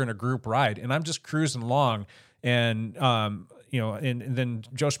is if you're in a group ride and I'm just cruising along and, and then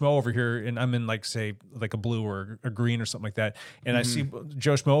Joe Schmo over here, and I'm in like, say, like a blue or a green or something like that. And I see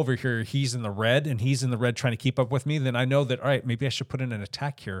Joe Schmo over here, he's in the red and he's in the red trying to keep up with me. Then I know that, all right, maybe I should put in an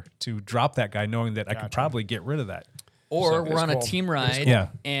attack here to drop that guy, knowing that I can probably get rid of that. Or we're on a cool. team ride, Yeah.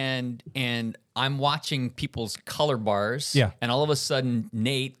 and I'm watching people's color bars, Yeah. and all of a sudden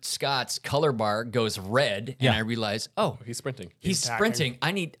Nate Scott's color bar goes red, and Yeah. I realize, oh, He's sprinting. he's attacking. sprinting.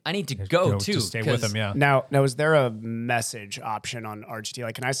 I need to go too. to stay with 'cause him. Yeah. Now, is there a message option on RGT?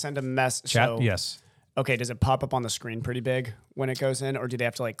 Like, can I send a message? Chat. Yes. Okay, does it pop up on the screen pretty big when it goes in, or do they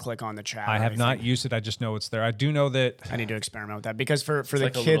have to like click on the chat? I or have not anything? used it. I just know it's there. I do know that. I need to experiment with that because for the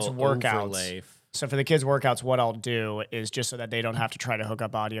like a kids' little workouts. overlay. So for the kids' workouts, what I'll do is just so that they don't have to try to hook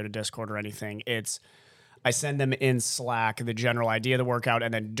up audio to Discord or anything. I send them in Slack the general idea of the workout,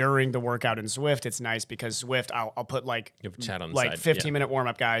 and then during the workout in Zwift, it's nice because Zwift, I'll put like You have a chat on the like side, 15-minute warm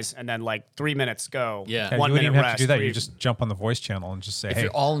up, guys, and then like 3 minutes go. Yeah. Yeah, 1 you wouldn't minute even have rest. to do that. 3 You just jump on the voice channel and just say, if "Hey,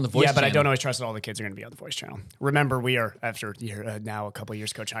 you're all in the voice, yeah, but I don't channel- always trust that all the kids are going to be on the voice channel. Remember, we are after now a couple of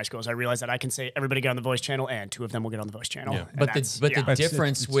years coaching high schools. I realized that I can say everybody get on the voice channel, and 2 of them will get on the voice channel. Yeah. And But the that's- but yeah. the It's-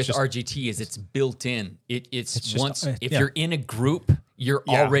 difference it's with just- RGT is it's built in. It's just- once if yeah. you're in a group, you're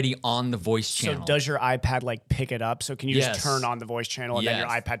Yeah. already on the voice So channel. does your iPad like pick it up? So can you Yes. just turn on the voice channel and then your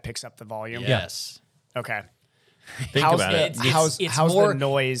Yes. iPad picks up the volume? yes. Okay. Think how's about the, it. How's, It's how's more- the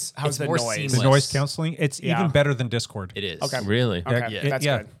noise? How's it's the more noise? seamless. the noise counseling." It's Yeah. even better than Discord. It is. Okay. Really? Okay, It- that's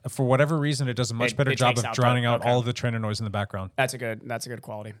yeah. good. For whatever reason, it does a much It- better it job takes of out drowning the- out okay. all of the trainer noise in the background. That's a good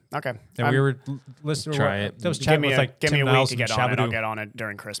quality. Okay. And we were listening. Try it. That was Give chatting me with like give me Tim a week Niles to and get on it. I'll Shabadoo. get on it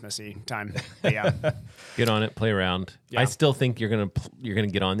during Christmassy time. But yeah. Get on it, play around. Yeah. I still think you're gonna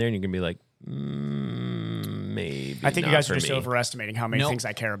get on there and you're gonna be like, maybe. I think you not guys are for just me. overestimating how many No. things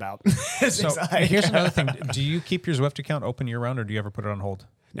I care about. So here's another thing: do you keep your Zwift account open year round, or do you ever put it on hold?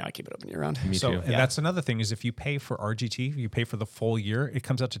 No, I keep it open year round. Me So too. and that's another thing is if you pay for RGT, you pay for the full year, it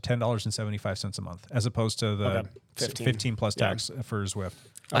comes out to $10.75 a month, as opposed to the Okay. 15 plus tax for Zwift.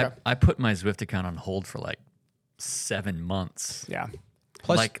 Okay. I put my Zwift account on hold for like 7 months. Yeah.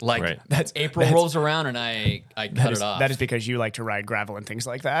 Plus, like Right. April rolls around and I cut it off. That is because you like to ride gravel and things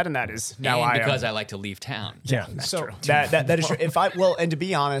like that, and that is now and I because am, I like to leave town. yeah. So that is true. If and to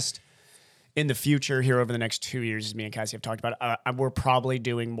be honest, in the future here over the next 2 years, as me and Cassie have talked about, we're probably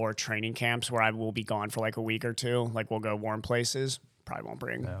doing more training camps where I will be gone for like a week or two. Like we'll go warm places. Probably won't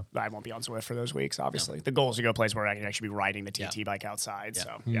I won't be on Zwift for those weeks. Obviously, the goal is to go a place where I can actually be riding the TT bike outside. Yeah.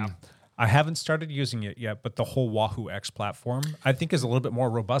 So yeah. I haven't started using it yet, but the whole Wahoo X platform I think is a little bit more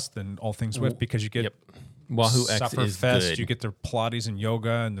robust than all things Zwift because you get Yep. Wahoo X is Sufferfest, good. you get their Pilates and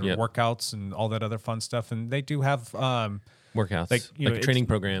yoga and their Yep. workouts and all that other fun stuff, and they do have Workouts, like, you know, training it's-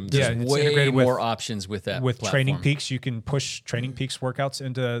 programs. yeah, There's it's way integrated with- more options with that with platform. Training Peaks. You can push Training Peaks workouts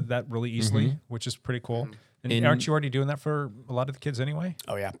into that really easily, which is pretty cool. And aren't you already doing that for a lot of the kids anyway?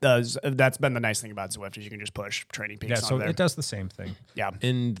 Oh yeah. That's been the nice thing about Zwift is you can just push training peaks Yeah, on so there. it does the same thing. Yeah.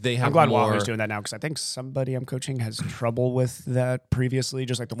 And they have I'm glad more. Wahoo's doing that now because I think somebody I'm coaching has trouble with that previously.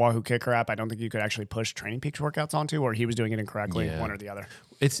 Just like the Wahoo Kicker app, I don't think you could actually push Training Peaks workouts onto, or he was doing it incorrectly, Yeah. one or the other.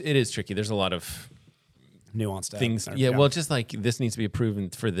 It is tricky. There's a lot of Nuanced things. Yeah, well, just like this needs to be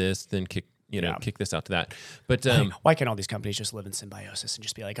approved for this, then kick kick this out to that. But why can't all these companies just live in symbiosis and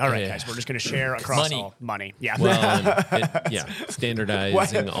just be like, all right, guys, we're just going to share across all money. Yeah. Well,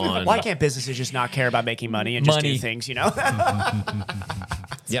 standardizing on. Why can't businesses just not care about making money and just do things,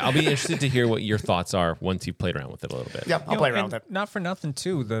 Yeah, I'll be interested to hear what your thoughts are once you've played around with it a little bit. Yep, I'll play around with it. Not for nothing,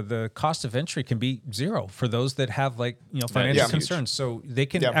 too. The cost of entry can be zero for those that have financial concerns. So they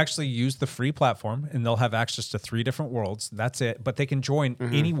can actually use the free platform, and they'll have access to 3 different worlds. That's it. But they can join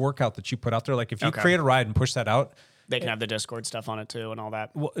any workout that you put out there. Like if you create a ride and push that out, they can have the Discord stuff on it too and all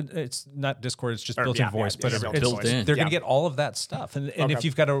that. Well, it's not Discord; it's just built-in voice. But it's built in. They're going to get all of that stuff. And if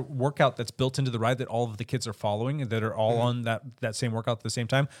you've got a workout that's built into the ride that all of the kids are following, that are all on that same workout at the same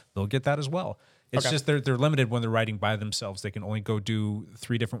time, they'll get that as well. It's just they're limited when they're riding by themselves. They can only go do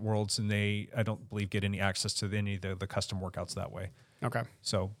 3 different worlds, and I don't believe get any access to any of the custom workouts that way. Okay.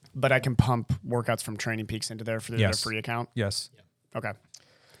 So, but I can pump workouts from Training Peaks into there for their free account. Yes. Okay.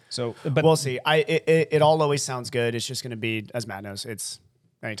 So, but we'll see. It all always sounds good. It's just going to be, as Matt knows, it's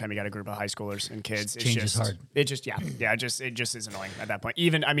anytime you got a group of high schoolers and kids, it's change just is hard. It just it just is annoying at that point.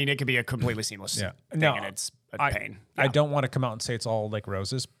 Even it could be a completely seamless thing, and it's a pain. I don't want to come out and say it's all like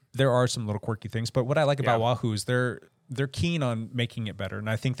roses. There are some little quirky things, but what I like about Wahoo is they're keen on making it better, and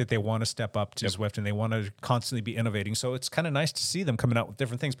I think that they want to step up to Zwift, and they want to constantly be innovating. So it's kind of nice to see them coming out with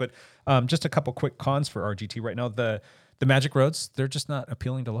different things. But just a couple quick cons for RGT right now. The Magic Roads, they're just not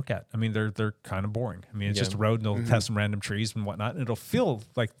appealing to look at. I mean, they're kind of boring. I mean, it's just a road, and they'll have some random trees and whatnot, and it'll feel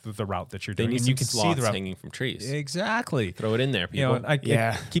like the route that you're doing. They need and you can see the route hanging from trees. Exactly. Throw it in there, people. I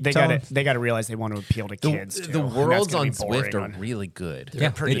keep telling they got to realize they want to appeal to kids. The worlds on Zwift are really good. They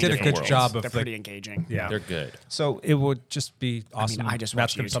did a good job of they're pretty engaging. Yeah, they're good. So it would just be awesome. I just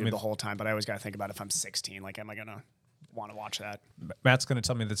watch YouTube the whole time, but I always got to think about if I'm 16, like, am I gonna want to watch that? Matt's going to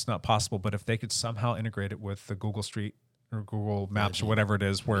tell me that's not possible, but if they could somehow integrate it with the Google Street or Google Maps or whatever it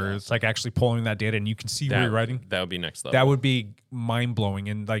is, where it's like actually pulling that data and you can see where you're riding, that would be next level. That would be mind blowing.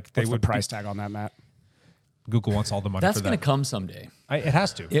 And like What's the price tag on that, Matt? Google wants all the money. That's for going that. to come someday. It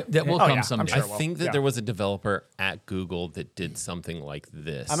has to. That will come someday. Sure I think that there was a developer at Google that did something like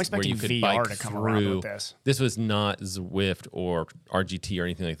this. I'm expecting where you could VR bike to come around with through. this. This was not Zwift or RGT or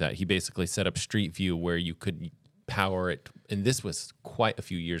anything like that. He basically set up Street View where you could power it, and this was quite a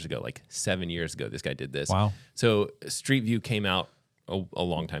few years ago, like 7 years ago. This guy did this. Wow. So Street View came out a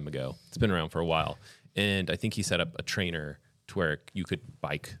long time ago. It's been around for a while, and I think he set up a trainer to where you could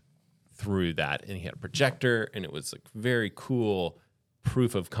bike through that, and he had a projector, and it was like very cool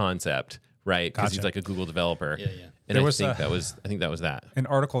proof of concept, right? Because he's like a Google developer. Yeah. And I think that was that. An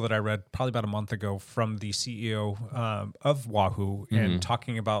article that I read probably about a month ago from the CEO of Wahoo, and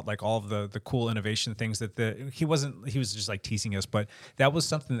talking about like all of the cool innovation things that he was just like teasing us, but that was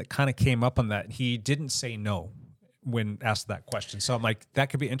something that kind of came up on that. He didn't say no when asked that question. So I'm like, that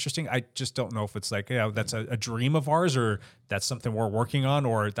could be interesting. I just don't know if it's like, that's a dream of ours, or that's something we're working on,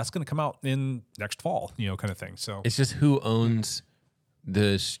 or that's going to come out in next fall, kind of thing. So it's just who owns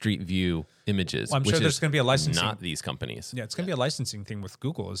the Street View images. Well, I'm sure there's going to be a licensing. Not these companies. Yeah, it's going to be a licensing thing with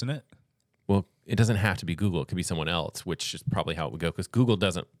Google, isn't it? Well, it doesn't have to be Google. It could be someone else, which is probably how it would go, because Google's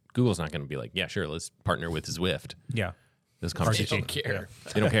not going to be like, yeah, sure, let's partner with Zwift. Yeah. Those companies don't care.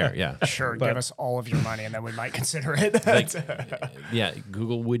 They don't care. Yeah. Sure, give us all of your money, and then we might consider it. Yeah,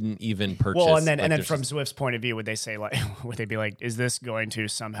 Google wouldn't even purchase. Well, and then from Zwift's point of view, would they say like, would they be like, is this going to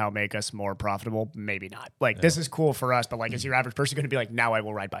somehow make us more profitable? Maybe not. Like, this is cool for us, but like, is your average person going to be like, now I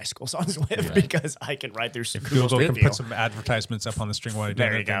will ride bicycles on Zwift because I can ride through Google Street can View. put some advertisements up on the string while you're doing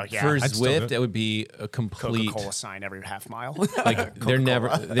There it. you go. Yeah. For I'd still do Zwift, it. it would be a complete Coca-Cola sign every half mile. like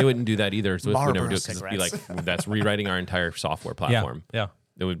they wouldn't do that either. Zwift would never do it because it'd be cigarettes. like, that's rewriting our entire software platform. Yeah.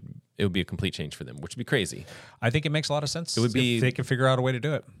 It would be a complete change for them, which would be crazy. I think it makes a lot of sense. It would be- if they can figure out a way to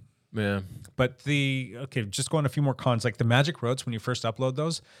do it. Yeah. But just going a few more cons, like the Magic Roads, when you first upload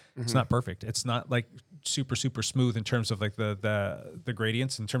those, it's not perfect. It's not like super, super smooth in terms of like the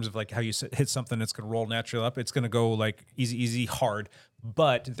gradients, in terms of like how you hit something, it's going to roll naturally up. It's going to go like easy, hard.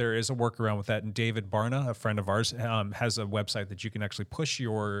 But there is a workaround with that. And David Barna, a friend of ours, has a website that you can actually push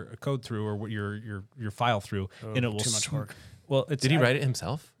your code through, or what your file through, and it will too much work. Well, Did he write it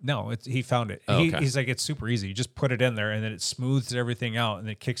himself? No, he found it. Oh, okay. He's like, it's super easy. You just put it in there, and then it smooths everything out, and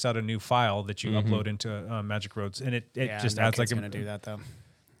it kicks out a new file that you upload into Magic Roads, and it just adds like going to do that though.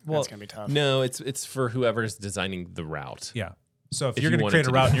 Well, that's going to be tough. No, it's for whoever's designing the route. yeah. So if If you're you going to wanted create to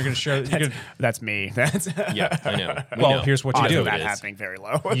a do route, that. and you're going to share, you're gonna, That's me. That's Yeah, I know. We well, know. here's what you odds do. of that It is. happening very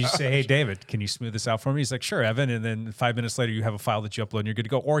low. You say, hey, David, can you smooth this out for me? He's like, sure, Evan. And then 5 minutes later, you have a file that you upload, and you're good to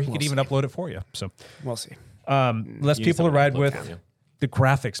go. Or he could even upload it for you. So We'll see. less You need people to someone to ride upload with. for you. The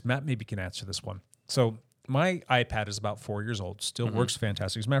graphics, Matt maybe can answer this one. So my iPad is about 4 years old. Still works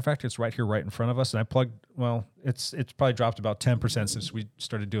fantastic. As a matter of fact, it's right here, right in front of us. And I plugged. Well, it's probably dropped about 10% since we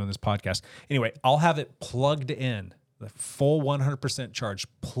started doing this podcast. Anyway, I'll have it plugged in, the full 100% charge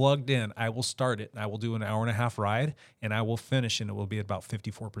plugged in. I will start it. And I will do an 1.5 hour ride, and I will finish, and it will be at about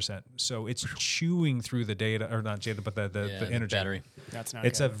 54%. So it's chewing through the data, or not data, but the energy. Battery. That's not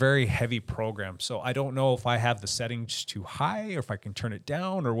It's good. a very heavy program. So I don't know if I have the settings too high or if I can turn it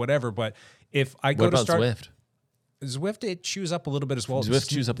down or whatever. But if I go What to about start Zwift? Zwift, it chews up a little bit as well. Zwift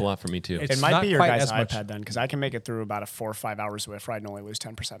chews up a lot for me too. It's It might not be your quite guy's as much. iPad then, because I can make it through about a 4 or 5 hour Zwift ride and only lose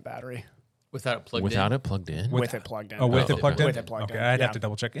 10% battery Without it plugged Without in. it plugged in. with it plugged in. Oh, with Oh, it plugged in? With it plugged okay, in. I'd Yeah. have to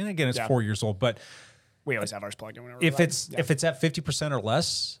double check. And again, it's Yeah. 4 years old. But We always have ours plugged in. Whenever if we it's ride. if it's at 50% or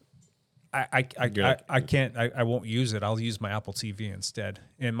less, I can't. I won't use it. I'll use my Apple TV instead.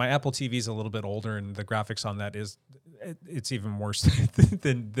 And my Apple TV is a little bit older, and the graphics on that it's even worse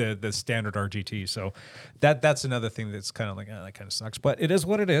than the standard RGT. So that's another thing that's kind of like that kind of sucks. But it is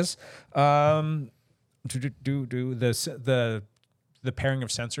what it is. The pairing of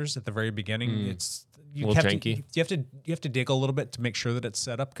sensors at the very beginning, it's you Little have janky. to you have to dig a little bit to make sure that it's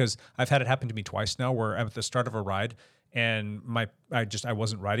set up, because I've had it happen to me twice now where I'm at the start of a ride and I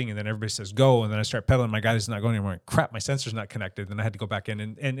wasn't riding, and then everybody says go, and then I start pedaling, my guy's not going anymore. Crap, my sensor's not connected. Then I had to go back in,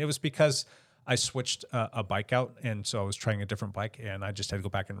 and it was because I switched a bike out, and so I was trying a different bike, and I just had to go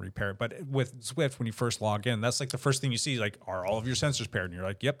back and repair it. But with Zwift, when you first log in, that's like the first thing you see, like, are all of your sensors paired? And you're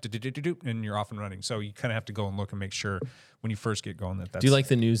like, yep, and you're off and running. So you kind of have to go and look and make sure when you first get going that's. Do you like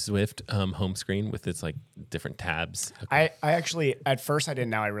the new Zwift home screen with its like different tabs? I actually, at first I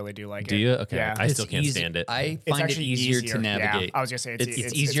didn't. Now I really do like it. Do you? Okay. Yeah. I still It's can't easy. stand it. I It's find it actually easier to navigate. Yeah, I was gonna say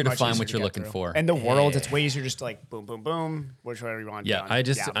it's easier to much find easier what to you're get looking through. for. And the world, it's way easier just to like boom, boom, boom, whichever you want. Yeah,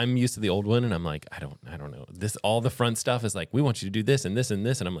 done. I'm used to the old one, and I'm like, I don't know. This all the front stuff is like, we want you to do this and this and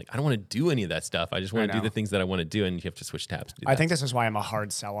this, and I'm like, I don't want to do any of that stuff. I just want to do know. the things that I want to do, and you have to switch tabs. To do I that. think this is why I'm a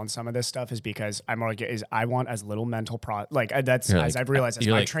hard sell on some of this stuff, is because I want as little mental that's You're as like- I've realized as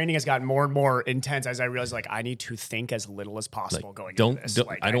you're my like- training has gotten more and more intense, as I realize like I need to think as little as possible Like, going don't, into this. don't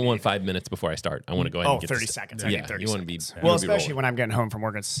Like, I don't want need- 5 minutes before I start. I want to go ahead and get 30 this- seconds. I Yeah, need 30 you want to be seconds. you Well, wanna be especially rolling. when I'm getting home from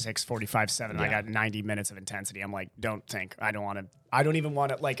work at 6:45, 7, and I Yeah. got 90 minutes of intensity. I'm like, don't think. I don't want to. I don't even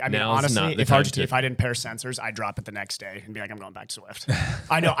want to. Like, I mean, Now's honestly, not the if time RGT, to- if I didn't pair sensors, I'd drop it the next day and be like, I'm going back to Zwift.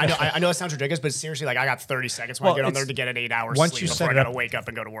 I know it sounds ridiculous, but seriously, like I got 30 seconds when Well, I get on it's- there to get an 8 hours once sleep you before set I it got to up- wake up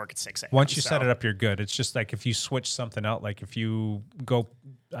and go to work at 6 a.m. Once you set So it up, you're good. It's just like if you switch something out, like if you go,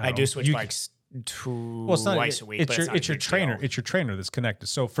 I do switch you- bikes twice Well, it's not, a week. It's but your it's not a big trainer. deal. It's your trainer that's connected.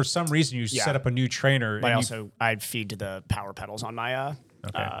 So for some reason, you Yeah. set up a new trainer. But I and you- also I'd feed to the power pedals on my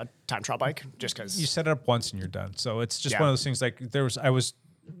time trial bike just because you set it up once and you're done. So it's just Yeah. one of those things. Like I was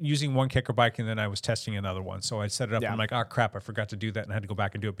using one kicker bike and then I was testing another one. So I set it up. Yeah. And I'm like, oh crap, I forgot to do that, and I had to go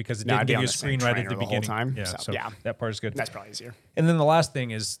back and do it because it No, I'd didn't be give on you a the same screen right at trainer the the whole beginning. time. Yeah, So, so yeah. that part is good. that's probably easier. And then the last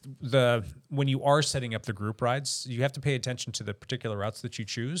thing is when you are setting up the group rides, you have to pay attention to the particular routes that you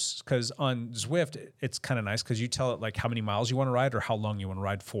choose. Because on Zwift, it's kind of nice because you tell it like how many miles you want to ride or how long you want to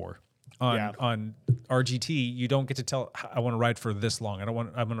ride for. On RGT, you don't get to tell I want to ride for this long. I'm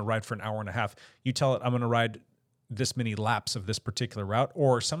going to ride for an hour and a half. You tell it I'm going to ride this many laps of this particular route,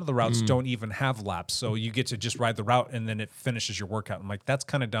 or some of the routes don't even have laps. So you get to just ride the route and then it finishes your workout. I'm like, that's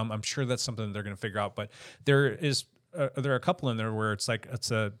kind of dumb. I'm sure that's something they're going to figure out, but there are a couple in there where it's like,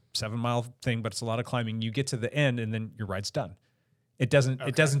 it's a 7-mile thing, but it's a lot of climbing. You get to the end and then your ride's done. It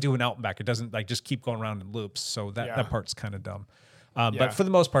doesn't do an out and back. It doesn't like just keep going around in loops. So that part's kind of dumb. But for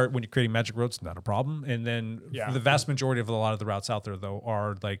the most part, when you're creating magic roads, not a problem. And then the vast majority of a lot of the routes out there, though,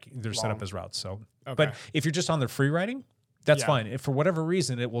 are like they're set up as routes. So, but if you're just on the free riding, that's fine. If for whatever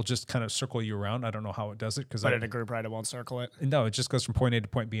reason it will just kind of circle you around, I don't know how it does it because But in a group ride, it won't circle it. no, it just goes from point A to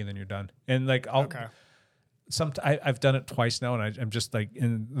point B and then you're done. And like I've done it twice now, and I'm just like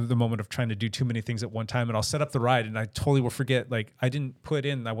in the moment of trying to do too many things at one time, and I'll set up the ride and I totally will forget like I didn't put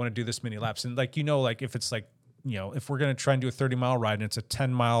in I want to do this many laps, and like like if it's like if we're going to try and do a 30-mile ride and it's a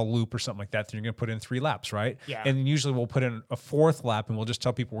 10-mile loop or something like that, then you're going to put in 3 laps, right? Yeah. And usually we'll put in a 4th lap and we'll just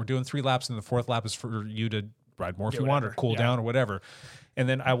tell people we're doing 3 laps and the 4th lap is for you to ride more if you want or cool down or whatever. And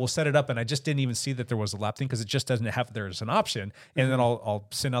then I will set it up and I just didn't even see that there was a lap thing because it just doesn't have there as an option. And then I'll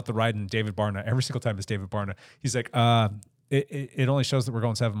send out the ride and David Barna, every single time it's David Barna, he's like, it only shows that we're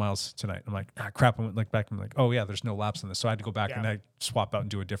going 7 miles tonight. I'm like, crap. I went back and I'm like, oh yeah, there's no laps on this. So I had to go back and I swap out and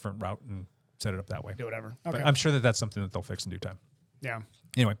do a different route and set it up that way. Do whatever. But Okay. I'm sure that that's something that they'll fix in due time. Yeah.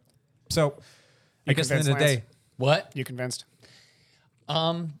 Anyway, so I guess at the end of the day, What? You convinced?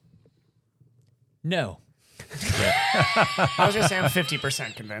 No. I was gonna say I'm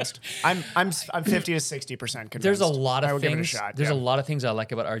 50% convinced. I'm 50 to 60% convinced. There's a lot I of will things. give it a shot. There's yeah. a lot of things I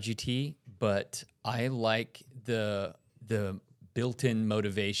like about RGT, but I like the built-in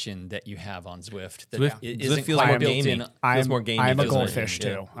motivation that you have on Zwift. That Zwift feels more gamey. I'm more gamey. I'm a feels like goldfish it.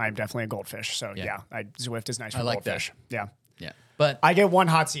 too. I'm definitely a goldfish. So Zwift is nice for like that. goldfish. Yeah. Yeah, but I get one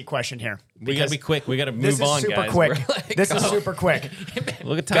hot seat question here. We gotta be quick. We gotta This move on, is super guys. quick. We're like, This is super quick.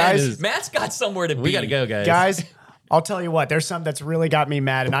 Look at time. Guys, is. Matt's got somewhere to be. We gotta go, guys. Guys, I'll tell you what, there's some that's really got me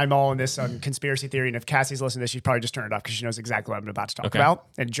mad, and I'm all in this on conspiracy theory. And if Cassie's listening to this, she's probably just turned it off because she knows exactly what I'm about to talk about.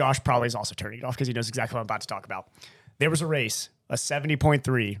 And Josh probably is also turning it off because he knows exactly what I'm about to talk about. There was a race, a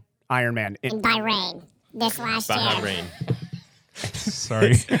 70.3 Ironman In Bahrain this last Behind year. rain.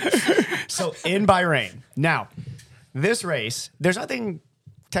 Sorry. So in Bahrain. Now, this race, there's nothing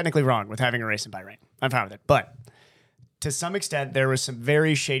technically wrong with having a race in Bahrain. I'm fine with it. But to some extent, there was some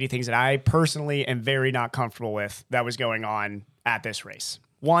very shady things that I personally am very not comfortable with that was going on at this race.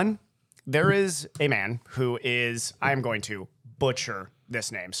 One, there is a man who is, I'm going to butcher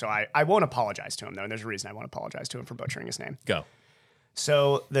this name. So I won't apologize to him, though. And there's a reason I won't apologize to him for butchering his name. Go.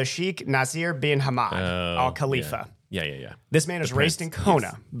 So the Sheikh Nasir bin Hamad Al Khalifa. Yeah. This man has raced in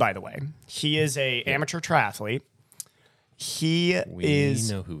Kona, by the way. He is a amateur triathlete. We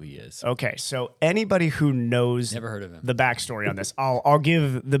know who he is. Okay, so anybody who knows Never heard of him. the backstory on this, I'll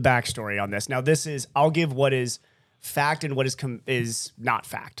give the backstory on this. Now, I'll give what is fact and what is not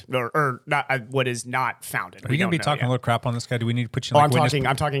fact, or not what is not founded. Are you going to be talking a little crap on this guy? Do we need to put you in Oh, like witness?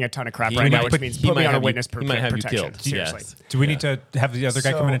 I'm talking a ton of crap He right now, might- which means he put me might on a have you- witness he might have you protection. killed. Seriously. Yes. Do we need to have the other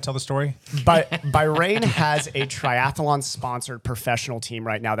guy come in and tell the story? But Bahrain has a triathlon-sponsored professional team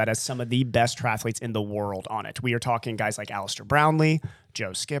right now that has some of the best triathletes in the world on it. We are talking guys like Alistair Brownlee,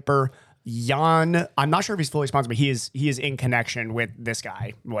 Joe Skipper, Jan. I'm not sure if he's fully sponsored, but he is in connection with this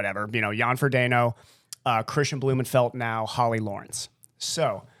guy. Whatever, Jan Frodeno, Christian Blumenfeld now, Holly Lawrence.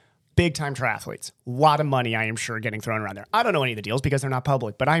 So big-time triathletes. A lot of money, I am sure, getting thrown around there. I don't know any of the deals because they're not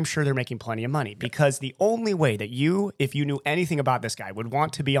public, but I'm sure they're making plenty of money because the only way that you, if you knew anything about this guy, would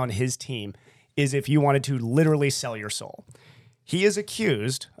want to be on his team is if you wanted to literally sell your soul. He is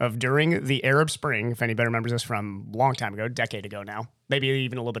accused of, during the Arab Spring, if anybody remembers this from a long time ago, a decade ago now, maybe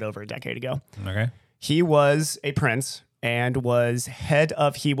even a little bit over a decade ago. Okay. He was a prince and was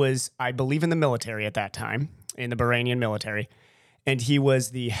he was, I believe, in the military at that time, in the Bahrainian military, and he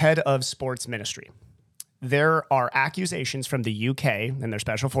was the head of sports ministry. There are accusations from the UK and their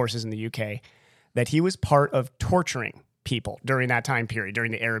special forces in the UK that he was part of torturing people during that time period,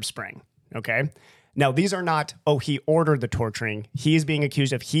 during the Arab Spring. Okay? Now, these are not, he ordered the torturing. He is being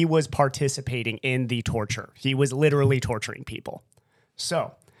accused of he was participating in the torture. He was literally torturing people.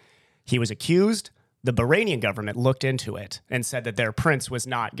 So, he was accused. The Bahrainian government looked into it and said that their prince was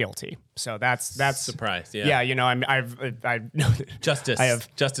not guilty. So that's Surprised, yeah. I've Justice.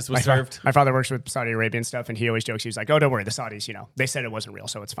 Justice was my served. My father works with Saudi Arabian stuff, and he always jokes. He's like, "Oh, don't worry, the Saudis, they said it wasn't real,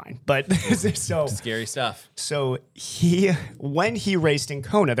 so it's fine." But so Scary stuff. So when he raced in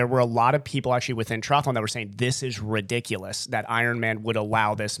Kona, there were a lot of people actually within triathlon that were saying this is ridiculous that Ironman would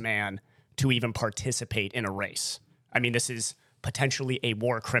allow this man to even participate in a race. I mean, this is potentially a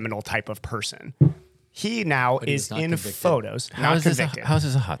war criminal type of person. He now is in convicted. photos, How not is this convicted. how is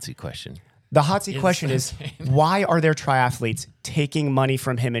this a hot seat question? The hot seat question is, why are there triathletes taking money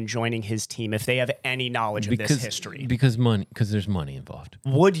from him and joining his team if they have any knowledge of this history? Because there's money involved.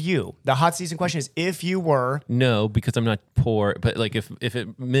 Would you? The hot season question is, if you were, No, because I'm not poor. But like if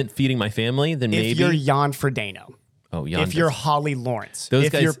it meant feeding my family, then maybe. if you're Jan Frodeno, Jan if you're does- Holly Lawrence, Those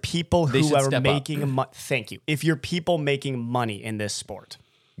if guys, you're people they who should are step up. making thank you. If you're people making money in this sport,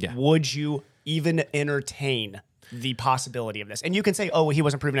 Yeah. would you even entertain the possibility of this? And you can say, "Oh, he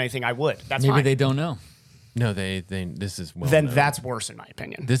wasn't proving anything." I would. That's Maybe fine. they don't know. No, they this is well Then known. that's worse, in my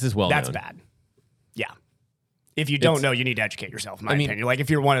opinion. This is well That's known. bad. Yeah. If you don't know, you need to educate yourself, in my I mean- opinion. Like, if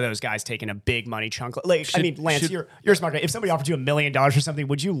you're one of those guys taking a big money chunk, Lance, should- you're a smart guy. If somebody offered you $1 million for something,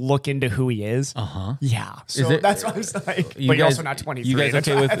 would you look into who he is? Yeah. So it- that's what I'm saying. But You you're guys- also not 23. You guys That's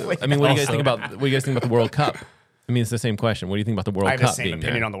okay why with? I mean, what do you guys think about? What do you guys think about the World Cup? I mean, it's the same question. What do you think about the World I have the Cup same being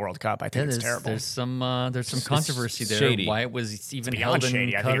opinion there? on the World Cup. I think it's terrible. There's some controversy there. shady. Why it was even beyond held in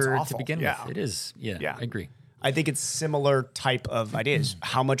shady. I think it's Qatar to awful. begin Yeah. with. It is. Yeah, Yeah. I agree. I think it's similar type of ideas.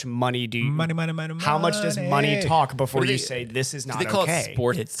 How much money do you? Money. How much does money talk before What do you they- say this is Do not they call okay?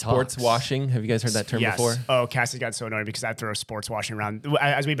 it sports washing? Have you guys heard that term Yes. before? Oh, Cassie got so annoyed because I throw sports washing around.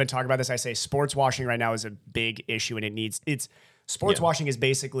 As we've been talking about this, I say sports washing right now is a big issue, and sports Yeah. washing is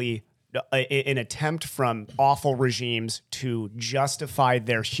basically an attempt from awful regimes to justify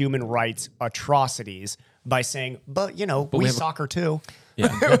their human rights atrocities by saying, but we we have a- soccer too. Yeah.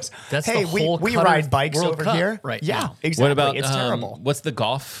 That's hey, the whole we Qatar ride bikes World over Cup here. right Yeah, now. exactly. What about it's terrible. What's the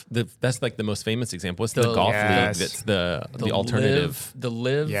golf? That's like the most famous example. What's the The- golf Yes. league? That's the alternative. The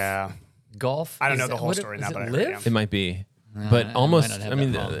live. Yeah. golf? I don't Is know the that whole what story in is that, but it I heard, Live? yeah. It might be, I but might almost. not have I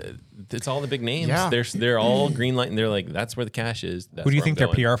mean, that wrong. it's all the big names. Yeah. They're all green light, and they're like, that's where the cash is. That's Who do you where think I'm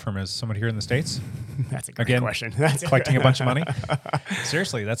their going. PR firm is? Somebody here in the States? That's a great Again, question. That's collecting a bunch of money?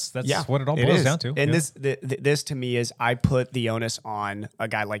 Seriously, that's what it all boils is. down to. And Yeah. this to me is I put the onus on a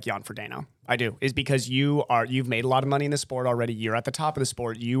guy like Jan Frodeno. I do, is because you've made a lot of money in the sport already. You're at the top of the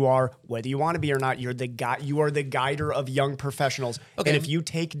sport. You are, whether you want to be or not, you're the guy. You are the guider of young professionals. Okay. And if you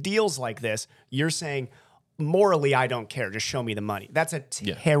take deals like this, you're saying, morally, I don't care. Just show me the money. That's a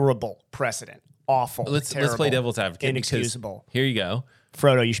terrible precedent. Awful. Let's terrible, play devil's advocate. because Inexcusable. Here you go.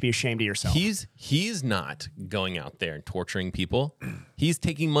 Frodo, you should be ashamed of yourself. He's not going out there and torturing people. He's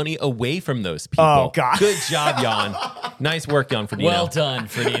taking money away from those people. Oh, God. Good job, Jan. Nice work, Jan Frodeno. Well done,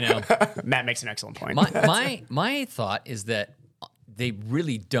 Frodeno. Matt makes an excellent point. my thought is that they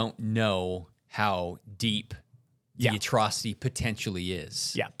really don't know how deep the atrocity potentially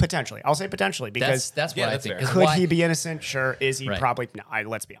is. Yeah, potentially. I'll say potentially because That's what I that's think. fair. 'Cause could why- he be innocent? Sure. Is he? Right. Probably. No.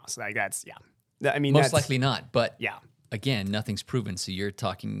 Let's be honest. Like that's I mean, most that's, likely not. But Yeah. again, nothing's proven. So you're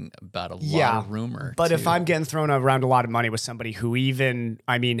talking about a lot Yeah. of rumor. But too. if I'm getting thrown around a lot of money with somebody who even,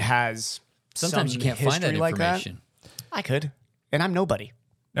 I mean, has sometimes some you can't find that history like information. I could, and I'm nobody.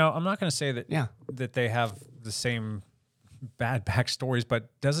 No, I'm not going to say that. Yeah. That they have the same bad backstories, but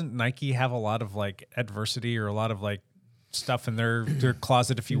doesn't Nike have a lot of like adversity or a lot of like stuff in their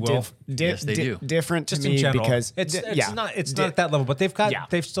closet, if you will? Yes, they do. Different to Just me in general, because it's yeah, not at that level, but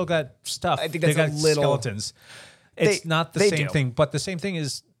they've still got stuff. I think They've that's got a little- skeletons. It's not the they same do. thing, but the same thing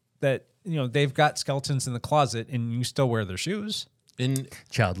is that they've got skeletons in the closet, and you still wear their shoes. In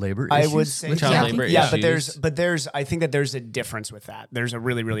Child labor I issues would say with child Nike? labor Yeah, issues. but there's I think that there's a difference with that. There's a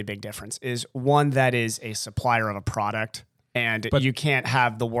really, really big difference. Is one that is a supplier of a product, and you can't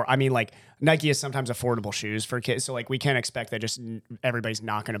have the war. I mean, like Nike is sometimes affordable shoes for kids, so like we can't expect that just everybody's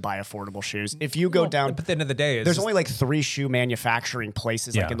not going to buy affordable shoes. If you go down, But at the end of the day, there's only like 3 shoe manufacturing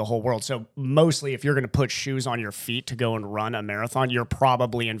places like Yeah. in the whole world. So mostly, if you're going to put shoes on your feet to go and run a marathon, you're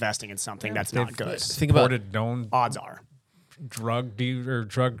probably investing in something that's not good. think about supported known Odds are.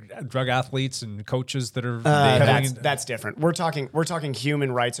 drug athletes and coaches that are peddling in- That's different. We're talking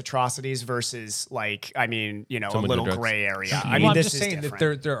human rights atrocities versus like a Someone little did drugs. gray area. Well, I mean, I'm this just is saying different.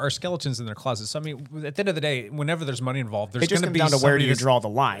 that there are skeletons in their closets. So, I mean, at the end of the day, whenever there's money involved, there's it just going to comes be down to where do somebody you that's- draw the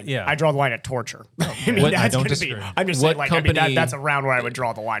line. Yeah. I draw the line at torture. I mean, What- that's I don't gonna disagree. be. I'm just What saying, like, company- that's around where I would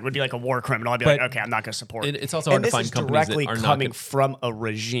draw the line. Would be like a war criminal. I'd be But- like, okay, I'm not going to support. It's also hard and to this find is companies that directly are not coming gonna- from a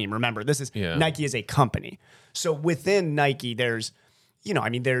regime. Remember, this is Yeah. Nike is a company. So within Nike, there's.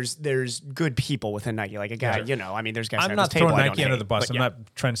 There's good people within Nike. Like a guy, there's guys. I'm at not this table throwing I Nike don't under hate, the bus. but I'm yeah.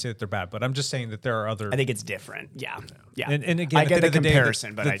 not trying to say that they're bad, but I'm just saying that there are other. I think it's different. Yeah. And again, I at get the the end of day,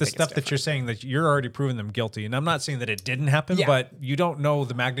 comparison, but I the think it's stuff that different. you're saying that you're already proving them guilty, and I'm not saying that it didn't happen, Yeah. but you don't know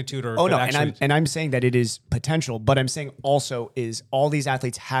the magnitude or. Oh if it no, actually, and I'm saying that it is potential, but I'm saying also is all these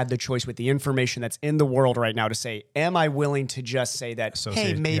athletes had the choice with the information that's in the world right now to say, am I willing to just say that, hey,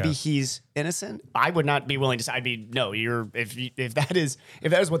 Associate, maybe yeah. he's innocent? I would not be willing to say. I'd be no. If that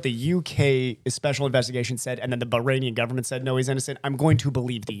is what the UK special investigation said, and then the Bahraini government said no, he's innocent. I'm going to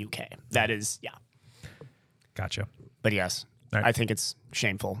believe the UK. That is Gotcha. But yes, Right. I think it's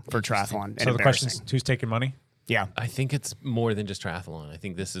shameful for triathlon. And So the question embarrassing. is, who's taking money? Yeah. I think it's more than just triathlon. I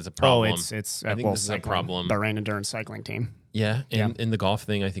think this is a Oh, problem. it's I think well, this is a cycling. problem. Bahrain endurance cycling team. Yeah, and in the golf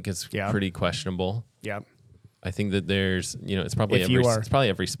thing, I think it's pretty questionable. Yeah. I think that there's, it's probably If you are- it's probably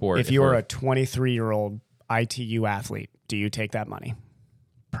every sport. If you are we're- a 23-year-old ITU athlete, do you take that money?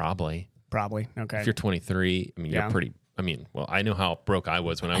 probably Probably. Okay. if you're 23, I mean, Yeah. you're pretty. I mean, well, I know how broke I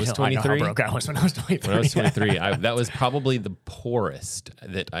was when I was I know how 23. broke I was when I was 23. When I was 23, that was probably the poorest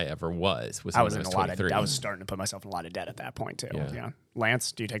that I ever was. I when was in a lot of. 23. I was starting to put myself in a lot of debt at that point too. Yeah. Yeah.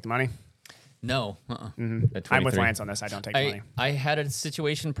 Lance, do you take the money? No. At I'm with 23. Lance on this. I don't take the money. I had a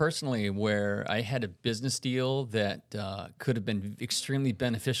situation personally where I had a business deal that could have been extremely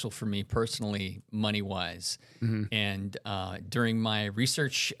beneficial for me personally, money wise. And during my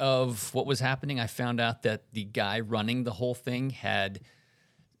research of what was happening, I found out that the guy running the whole thing had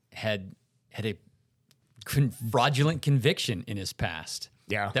a fraudulent conviction in his past.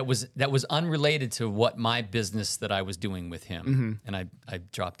 Yeah. That was unrelated to what my business that I was doing with him. And I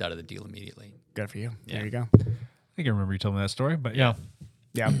dropped out of the deal immediately. Good for you. There you go. I think I remember you told me that story, but yeah,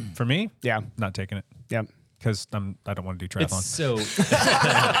 Yeah. for me, Yeah. not taking it Yeah. because I don't want to do triathlon. It's so. you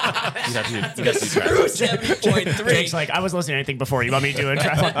have to do triathlon. Jake's like, I was listening to anything before. You want me to do a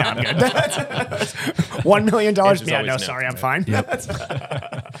triathlon? No, I'm good. $1 million. Answer's Yeah, always no, no. sorry, I'm fine.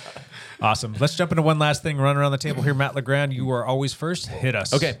 Awesome. Let's jump into one last thing. Run around the table here. Matt LeGrand, you are always first. Hit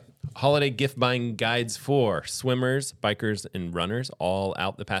us. Okay. holiday gift buying guides for swimmers, bikers, and runners, all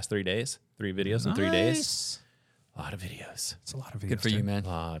out the past 3 days. 3 videos in 3 days. A lot of videos. It's a lot of videos. Good for you, man. A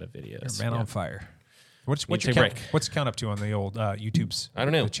lot of videos. You're man on fire. What's Need your to count? break. What's the count up to on the old YouTube's? I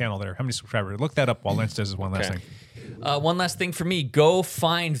don't know. The channel there. How many subscribers? Look that up while Lance does one last Okay. thing. One last thing for me. Go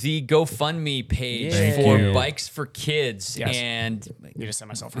find the GoFundMe page Thank for you. Bikes for Kids, Yes. and You just sent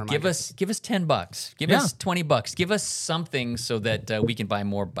myself a give reminder. us $10. Give us $20. Give us something so that we can buy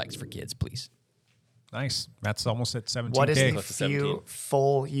more Bikes for Kids, please. Nice. That's almost at 17K. What is the Close to 17.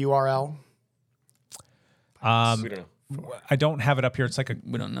 full URL? We don't know. I don't have it up here. It's like a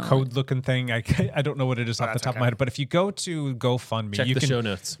We don't know code looking thing. I don't know what it is off the that's top of my okay. head. But if you go to GoFundMe, Check you the can show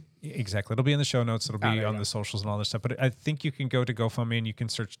notes. Exactly. It'll be in the show notes. It'll be there you on go. the socials and all this stuff. But I think you can go to GoFundMe and you can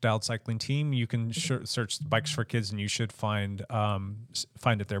search Dialed Cycling Team. You can search Bikes for Kids and you should find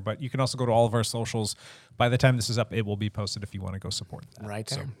it there. But you can also go to all of our socials. By the time this is up, it will be posted if you want to go support that. Right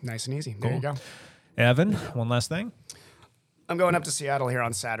there. Nice and easy. There you go. Evan, one last thing. I'm going up to Seattle here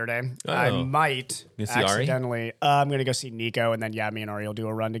on Saturday. Oh. I might You see Ari? accidentally. I'm going to go see Nico, and then me and Ari will do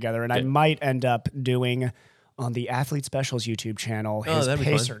a run together. And I might end up doing on the Athlete Specials YouTube channel his that'd be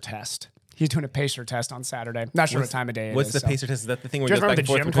fun. pacer test. He's doing a pacer test on Saturday. Not sure what time of day it is. What's the so. pacer test? Is that the thing where Do it you goes remember back the and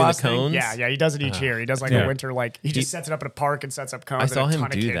forth gym between the class thing? cones? Yeah, he does it each year. He does like Yeah. a winter, he just sets it up at a park and sets up cones. I saw and a him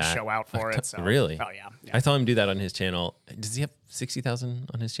ton of do kids that. show out for it. So. Really? Oh, yeah. I saw him do that on his channel. Does he have 60,000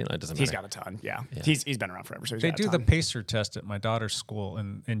 on his channel? It doesn't matter. He's got a ton. Yeah. He's been around forever. So he's They got a do the ton. pacer test at my daughter's school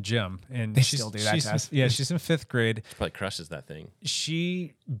in gym. And They still do that test? She's in 5th grade. Probably crushes that thing.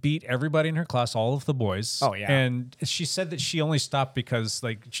 She beat everybody in her class, all of the boys. Oh, yeah. And she said that she only stopped because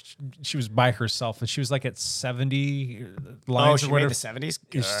she was by herself and she was like at 70 lines she or whatever. made the 70s?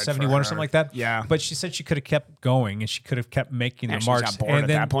 Good 71 for or something her. like that. Yeah. But she said she could have kept going and she could have kept making Yeah, the she marks. got bored and at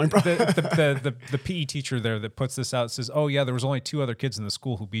then that point, bro. the PE teacher there that puts this out says, "Oh yeah, there was only 2 other kids in the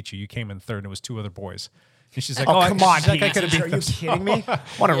school who beat you. You came in 3rd and it was 2 other boys." And she's like, Oh, come on, she's like, I PE could have teacher, beat are you them. kidding me?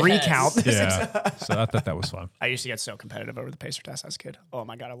 Want to recount? Yeah. So I thought that was fun. I used to get so competitive over the pacer test as a kid. Oh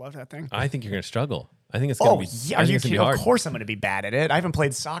my God, I love that thing. I think you're going to struggle. I think it's going to be. Yeah, I are think you it's gonna be kidding? hard. Of course I'm going to be bad at it. I haven't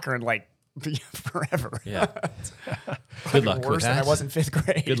played soccer in forever. Yeah. Good luck Worse with than that. I was in 5th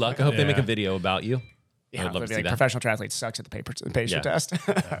grade. Good luck. I hope they make a Yeah. video about you. Yeah, I'd love to see like that. professional triathlete sucks at the pacer Yeah. test.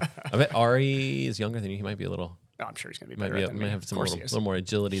 I bet Ari is younger than you. He might be a little. No, I'm sure he's going to be Might, better be, than might me. have some Of course little, he is. little more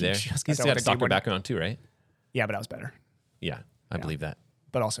agility there. just He's got got a the soccer D1. background too, right? Yeah, but I was better. Yeah, I believe that.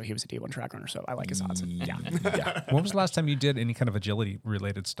 But also, he was a D1 track runner, so I like his odds. Yeah. When was the last time you did any kind of agility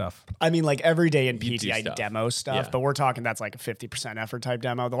related stuff? I mean, like every day in You PT, do I stuff. demo stuff, Yeah. but we're talking that's like a 50% effort type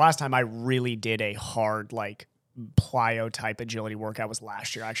demo. The last time I really did a hard, like, plyo type agility workout was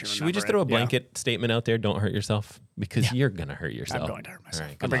last year. I actually Should remember we just it. throw a Yeah. blanket statement out there? Don't hurt yourself because you're gonna hurt yourself. I'm going to hurt myself. All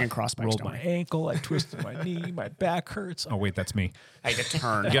right, I'm good bringing luck. cross bikes. Rolled don't my worry. ankle, I twisted my knee, my back hurts. Oh wait, that's me. I had to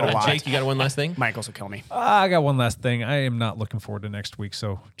turn You got a lot. Jake, you got one last thing? My ankles will kill me. I got one last thing. I am not looking forward to next week,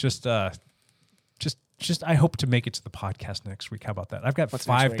 so just I hope to make it to the podcast next week. How about that? I've got What's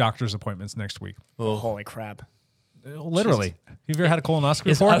 5 next week? doctor's appointments next week. Holy crap. Literally. Have you ever had a colonoscopy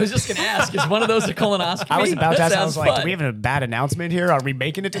Yes, before? I was just going to ask, is one of those a colonoscopy? I was about to That ask, I was sounds like, fun. do we have a bad announcement here? Are we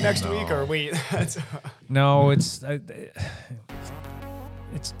making it to next week? Or are we. No, it's I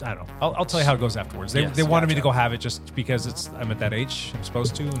don't know. I'll tell you how it goes afterwards. They, Yes, they wanted me to gotcha. go have it just because I'm at that age. I'm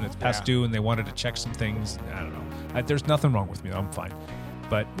supposed to, and it's past due, and they wanted to check some things. I don't know. There's nothing wrong with me. I'm fine.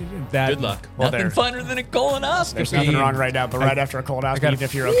 But that Good luck. Well, Nothing there- funner than a colonoscopy. There's nothing wrong right now, but right after a colonoscopy, got even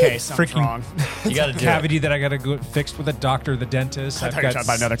if you're okay, something's freaking- wrong. You got to do it. cavity that I got to go fixed with a doctor, the dentist. I I've thought you were got talking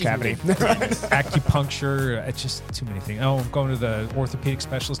about another cavity. acupuncture. It's just too many things. Oh, I'm going to the orthopedic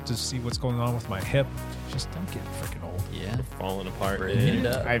specialist to see what's going on with my hip. Just I'm getting freaking old. Yeah. Falling apart. Bring it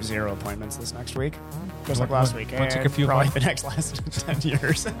up. I have 0 appointments this next week. Just like What- last what- week. what took a few probably appointments? the next last 10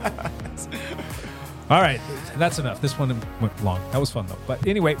 years. All right, that's enough. This one went long. That was fun though. But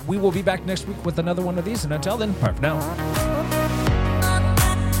anyway, we will be back next week with another one of these. And until then, bye for now.